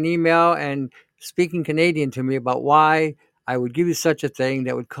writing me an email and speaking Canadian to me about why I would give you such a thing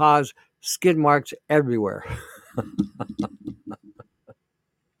that would cause skid marks everywhere.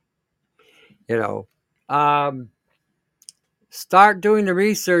 Start doing the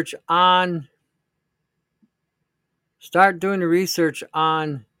research on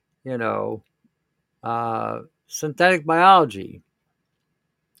synthetic biology,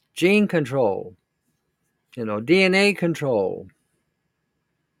 gene control, DNA control.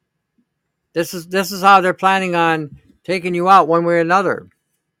 This is how they're planning on taking you out one way or another.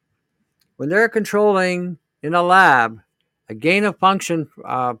 When they're controlling in a lab a gain of function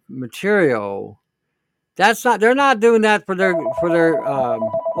material, they're not doing that for their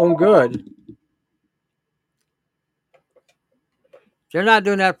own good. They're not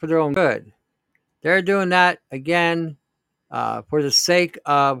doing that for their own good. They're doing that, again, for the sake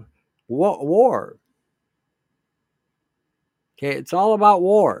of war. Okay, it's all about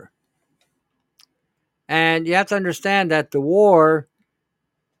war. And you have to understand that the war,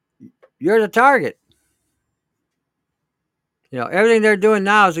 you're the target. Everything they're doing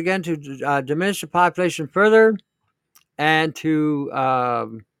now is, again, to diminish the population further and to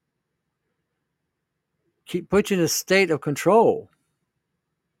put you in a state of control.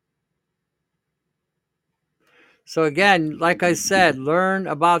 So again, like I said, learn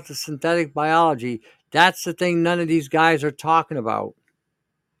about the synthetic biology. That's the thing none of these guys are talking about.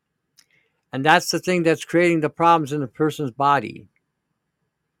 And that's the thing that's creating the problems in the person's body.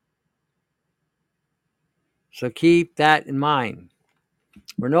 So keep that in mind.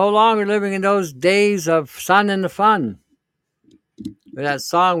 We're no longer living in those days of sun and the fun. With that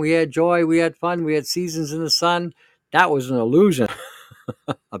song, we had joy, we had fun, we had seasons in the sun. That was an illusion.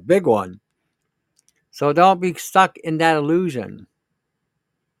 A big one. So don't be stuck in that illusion.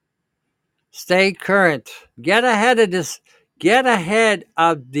 Stay current. Get ahead of this. Get ahead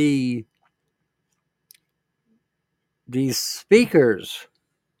of these speakers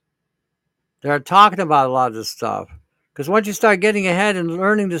that are talking about a lot of this stuff. Because once you start getting ahead and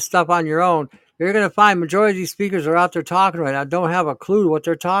learning this stuff on your own, you're going to find majority of these speakers are out there talking right now don't have a clue what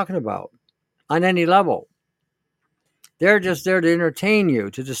they're talking about on any level. They're just there to entertain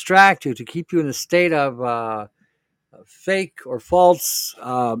you, to distract you, to keep you in a state of fake or false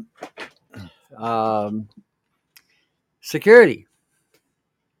security.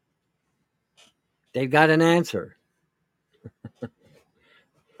 They've got an answer.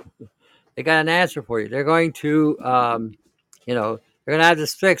 They got an answer for you. They're going to, they're going to have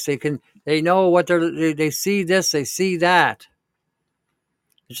this fixed. They know what they see this, they see that.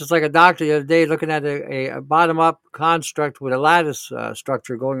 It's just like a doctor the other day looking at a bottom-up construct with a lattice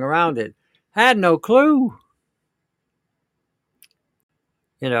structure going around it. Had no clue.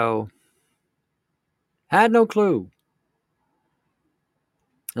 Had no clue.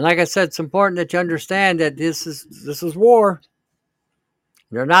 And like I said, it's important that you understand that this is war.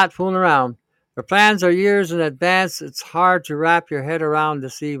 They're not fooling around. Their plans are years in advance. It's hard to wrap your head around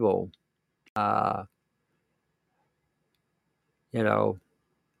this evil. Uh, you know,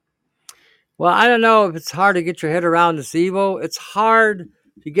 well, I don't know if it's hard to get your head around this evil. It's hard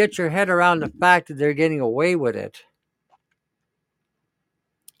to get your head around the fact that they're getting away with it.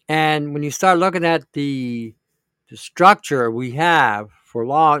 And when you start looking at the structure we have for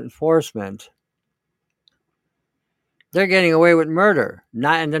law enforcement, they're getting away with murder,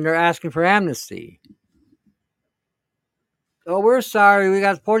 and then they're asking for amnesty. Oh, we're sorry. We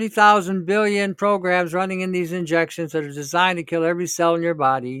got 40,000 billion programs running in these injections that are designed to kill every cell in your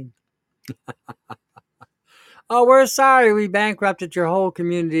body. Oh, we're sorry. We bankrupted your whole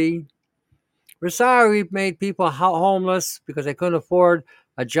community. We're sorry we made people homeless because they couldn't afford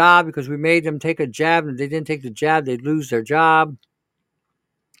a job because we made them take a jab, and if they didn't take the jab, they'd lose their job.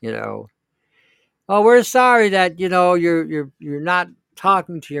 Oh, we're sorry that you're not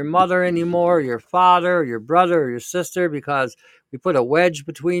talking to your mother anymore, or your father, or your brother, or your sister because we put a wedge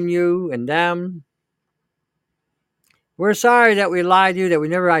between you and them. We're sorry that we lied to you, that we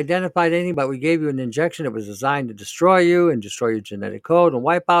never identified anything, but we gave you an injection that was designed to destroy you and destroy your genetic code and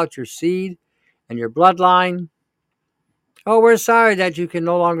wipe out your seed and your bloodline. Oh, we're sorry that you can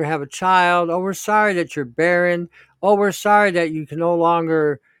no longer have a child. Oh, we're sorry that you're barren. Oh, we're sorry that you can no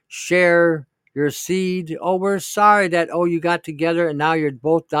longer share your seed. Oh, we're sorry that, you got together and now you're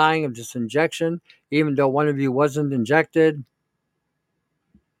both dying of this injection, even though one of you wasn't injected.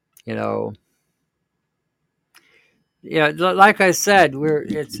 Like I said,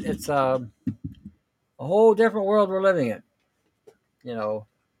 it's a whole different world we're living in.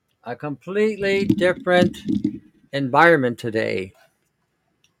 A completely different environment today.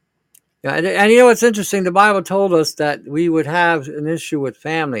 Yeah, and what's interesting? The Bible told us that we would have an issue with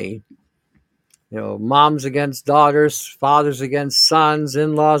family. Moms against daughters, fathers against sons,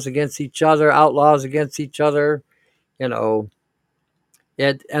 in-laws against each other, outlaws against each other. And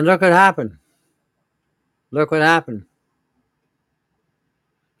look what happened. Look what happened.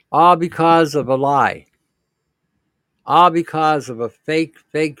 All because of a lie. All because of a fake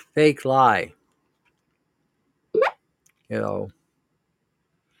lie.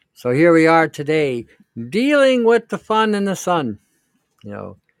 So here we are today, dealing with the fun in the sun.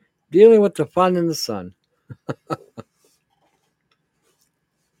 Dealing with the fun in the sun.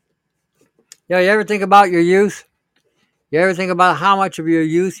 You ever think about your youth? You ever think about how much of your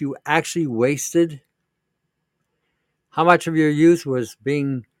youth you actually wasted? How much of your youth was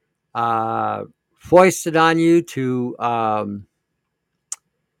being foisted on you to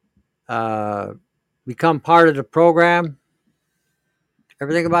become part of the program?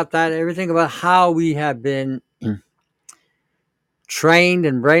 Ever think about that? Ever think about how we have been trained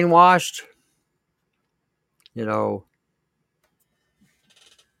and brainwashed? When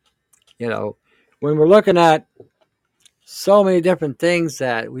we're looking at so many different things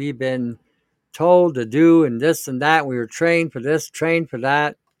that we've been told to do and this and that, we were trained for this, trained for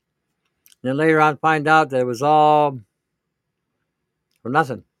that. And then later on find out that it was all for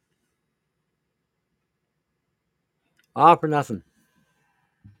nothing. All for nothing.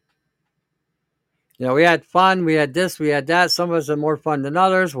 We had fun, we had this, we had that. Some of us had more fun than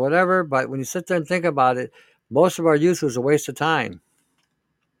others, whatever. But when you sit there and think about it, most of our youth was a waste of time.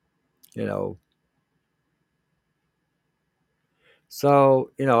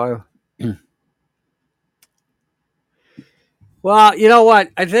 So, well, you know what?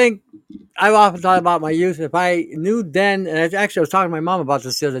 I think I've often thought about my youth. If I knew then, and I was talking to my mom about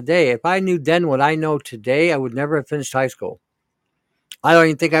this the other day, if I knew then what I know today, I would never have finished high school. I don't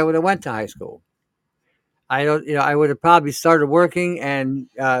even think I would have went to high school. I would have probably started working and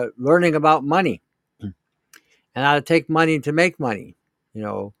learning about money and how to take money to make money,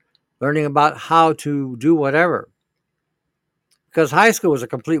 learning about how to do whatever. Because high school was a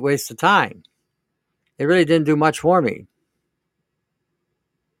complete waste of time. It really didn't do much for me.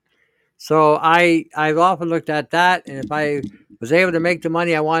 So I've often looked at that, and if I was able to make the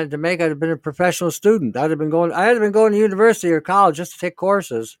money I wanted to make, I'd have been a professional student. I'd have been going to university or college just to take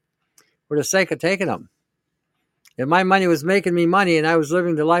courses for the sake of taking them. If my money was making me money and I was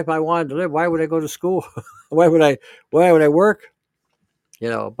living the life I wanted to live, why would I go to school? Why would I work?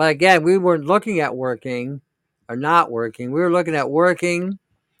 But again, we weren't looking at working or not working. We were looking at working,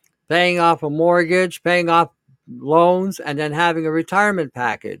 paying off a mortgage, paying off loans, and then having a retirement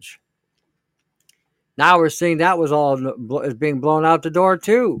package. Now we're seeing that was all being blown out the door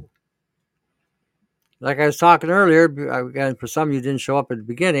too. Like I was talking earlier, again, for some of you didn't show up at the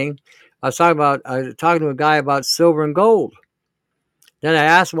beginning, I was talking to a guy about silver and gold. Then I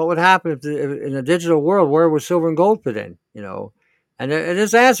asked him what would happen if in a digital world, where would silver and gold fit in? And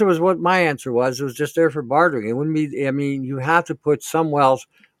his answer was what my answer was. It was just there for bartering. It wouldn't be. I mean, you have to put some wealth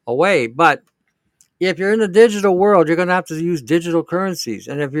away. But if you're in the digital world, you're going to have to use digital currencies.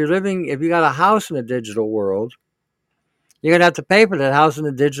 And if you got a house in the digital world, you're going to have to pay for that house in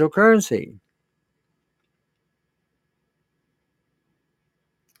the digital currency.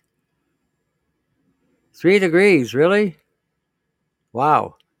 $3 degrees, really?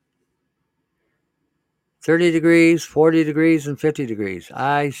 Wow. 30 degrees, 40 degrees, and 50 degrees.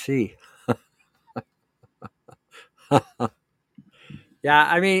 I see. Yeah,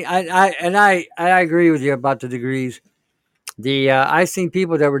 I mean, I agree with you about the degrees. I seen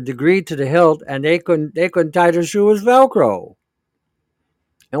people that were degreed to the hilt, and they couldn't tie their shoe with Velcro.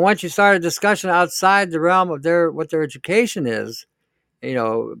 And once you start a discussion outside the realm of what their education is,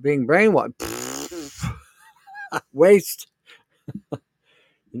 being brainwashed, waste,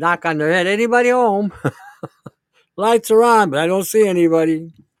 knock on their head. Anybody home? Lights are on, but I don't see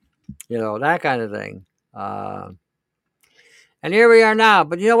anybody. That kind of thing. And here we are now.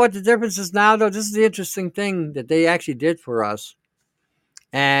 But you know what the difference is now, though? This is the interesting thing that they actually did for us.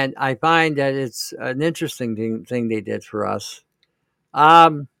 And I find that it's an interesting thing they did for us.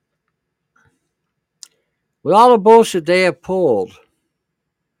 With all the bullshit they have pulled,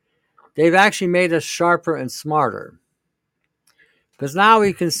 they've actually made us sharper and smarter. Because now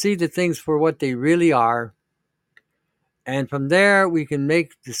we can see the things for what they really are. And from there, we can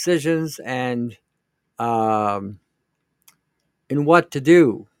make decisions and in what to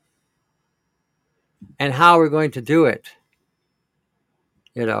do and how we're going to do it.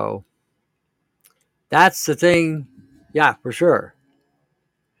 That's the thing. Yeah, for sure.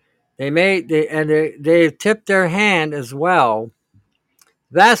 They've tipped their hand as well.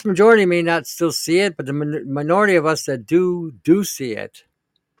 The vast majority may not still see it, but the minority of us that do see it.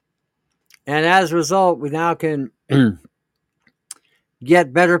 And as a result, we now can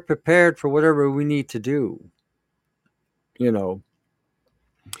get better prepared for whatever we need to do. And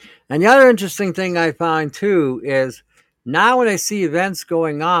the other interesting thing I find too is now when I see events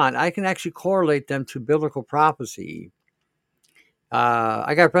going on, I can actually correlate them to biblical prophecy.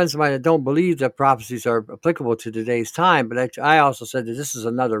 I got friends of mine that don't believe that prophecies are applicable to today's time, but I also said that this is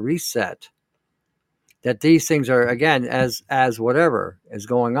another reset. That these things are, again, as whatever is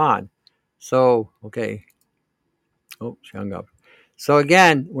going on. So, okay. Oh, she hung up. So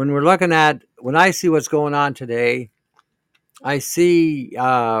again, when I see what's going on today, I see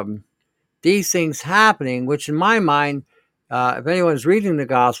these things happening, which in my mind, if anyone's reading the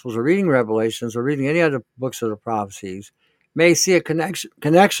Gospels or reading Revelations or reading any other books of the prophecies, may see a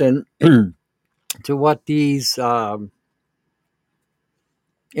connection to what these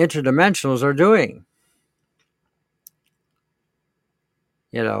interdimensionals are doing.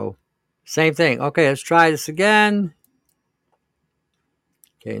 Same thing. Okay, let's try this again.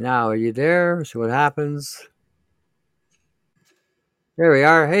 Okay, now are you there? See what happens. There we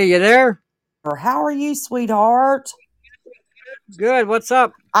are. Hey, you there? How are you, sweetheart? Good. What's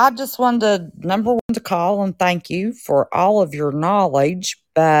up? I just wanted number one to call and thank you for all of your knowledge,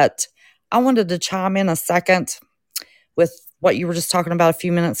 but I wanted to chime in a second with what you were just talking about a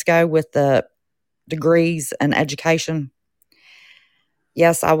few minutes ago with the degrees and education.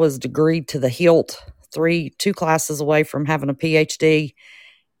 Yes, I was degreed to the hilt, 2 classes away from having a PhD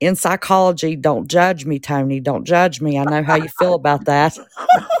in psychology. Don't judge me, Tony. Don't judge me. I know how you feel about that.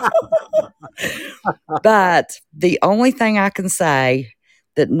 But the only thing I can say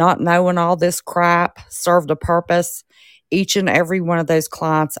that not knowing all this crap served a purpose. Each and every one of those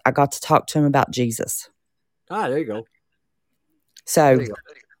clients, I got to talk to them about Jesus. There you go. So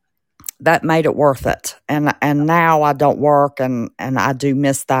that made it worth it. And now I don't work and I do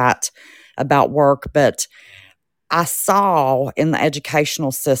miss that about work. But I saw in the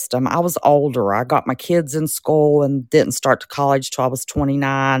educational system, I was older. I got my kids in school and didn't start to college till I was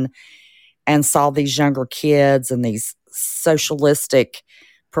 29 and saw these younger kids and these socialistic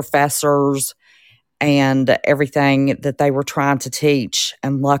professors and everything that they were trying to teach.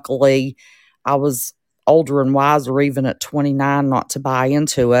 And luckily, I was older and wiser even at 29 not to buy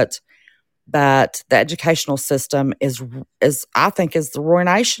into it. But the educational system is I think, is the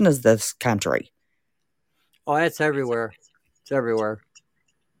ruination of this country. Oh, it's everywhere. It's everywhere.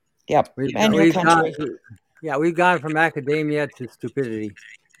 Yep. We've gone from academia to stupidity.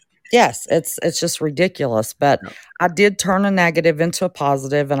 Yes, it's just ridiculous. But I did turn a negative into a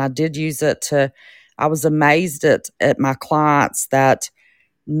positive, and I did use it I was amazed at my clients that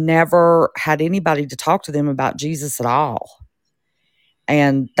never had anybody to talk to them about Jesus at all.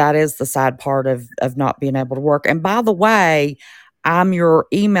 And that is the sad part of not being able to work. And by the way, I'm your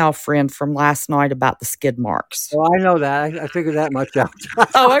email friend from last night about the skid marks. Oh, I know that. I figured that much out.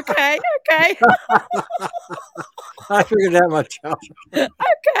 Oh, okay. Okay. I figured that much out.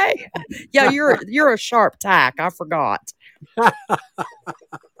 Okay. Yeah, you're a sharp tack. I forgot.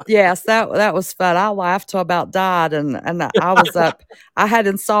 Yes, that was fun. I laughed till I about died, and I was up. I had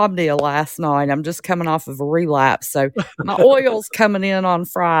insomnia last night. I'm just coming off of a relapse, so my oil's coming in on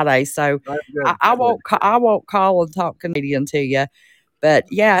Friday. So That's good. I won't call and talk Canadian to you. But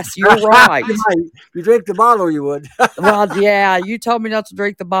yes, you're right. You might. If you drink the bottle, you would. Well, yeah, you told me not to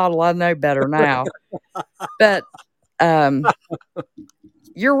drink the bottle. I know better now. But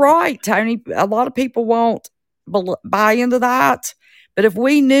you're right, Tony. A lot of people won't buy into that. But if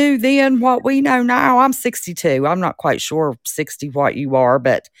we knew then what we know now, I'm 62. I'm not quite sure 60 what you are,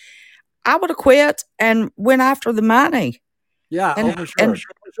 but I would have quit and went after the money. Yeah, And, for sure. and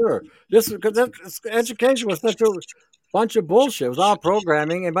For sure. This because education was such a bunch of bullshit. It was all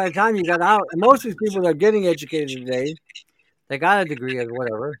programming, and by the time you got out, and most of these people that are getting educated today, they got a degree or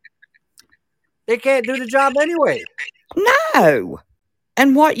whatever. They can't do the job anyway. no.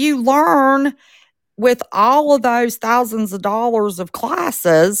 And what you learn with all of those thousands of dollars of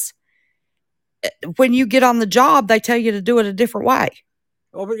classes, when you get on the job, they tell you to do it a different way.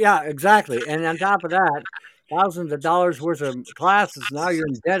 Oh, but yeah, exactly. And on top of that, thousands of dollars worth of classes. Now you're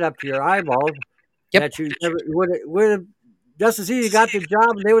in debt up to your eyeballs. Yep. That you never would have just as easy got the job,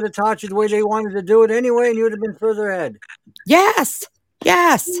 and they would have taught you the way they wanted to do it anyway, and you would have been further ahead. Yes.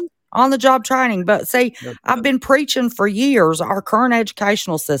 On the job training. But see, I've been preaching for years. Our current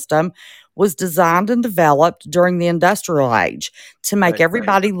educational system was designed and developed during the industrial age to make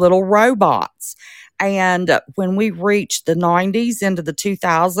everybody little robots. And when we reached the 90s into the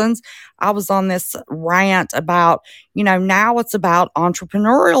 2000s, I was on this rant about, now it's about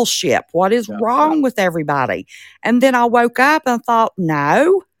entrepreneurship. What is wrong with everybody? And then I woke up and thought,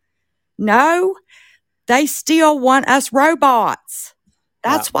 no, they still want us robots.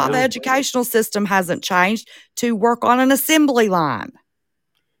 That's why the educational system hasn't changed to work on an assembly line.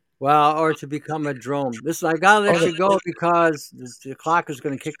 Well, or to become a drone. I gotta let you go because the clock is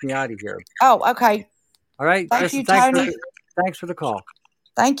going to kick me out of here. Oh, okay. All right. Thank you, Tony. Thanks for the call.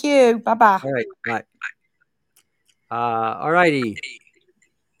 Thank you. Bye-bye. All right. Bye. All righty.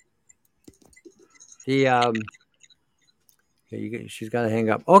 She's got to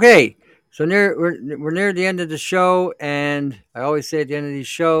hang up. Okay. So we're near the end of the show, and I always say at the end of these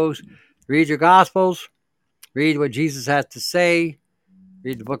shows, read your Gospels, read what Jesus has to say,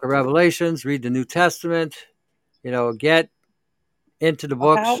 read the Book of Revelations, read the New Testament. Get into the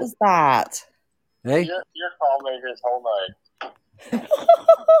books. How was that? Hey, your call made his whole night.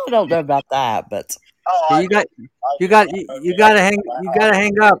 I don't know about that, but you got to hang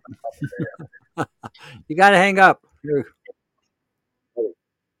up. You got to hang up.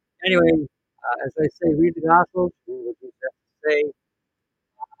 Anyway, as I say, read the Gospels, read what Jesus has to say. And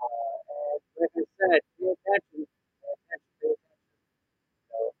like I said, pay attention. And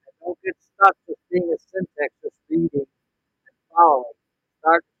don't get stuck just being a syntax, just reading and following.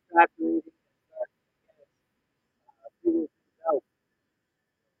 Start reading and start figuring things out.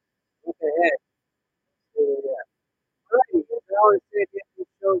 Look ahead. All righty, as I always say at the end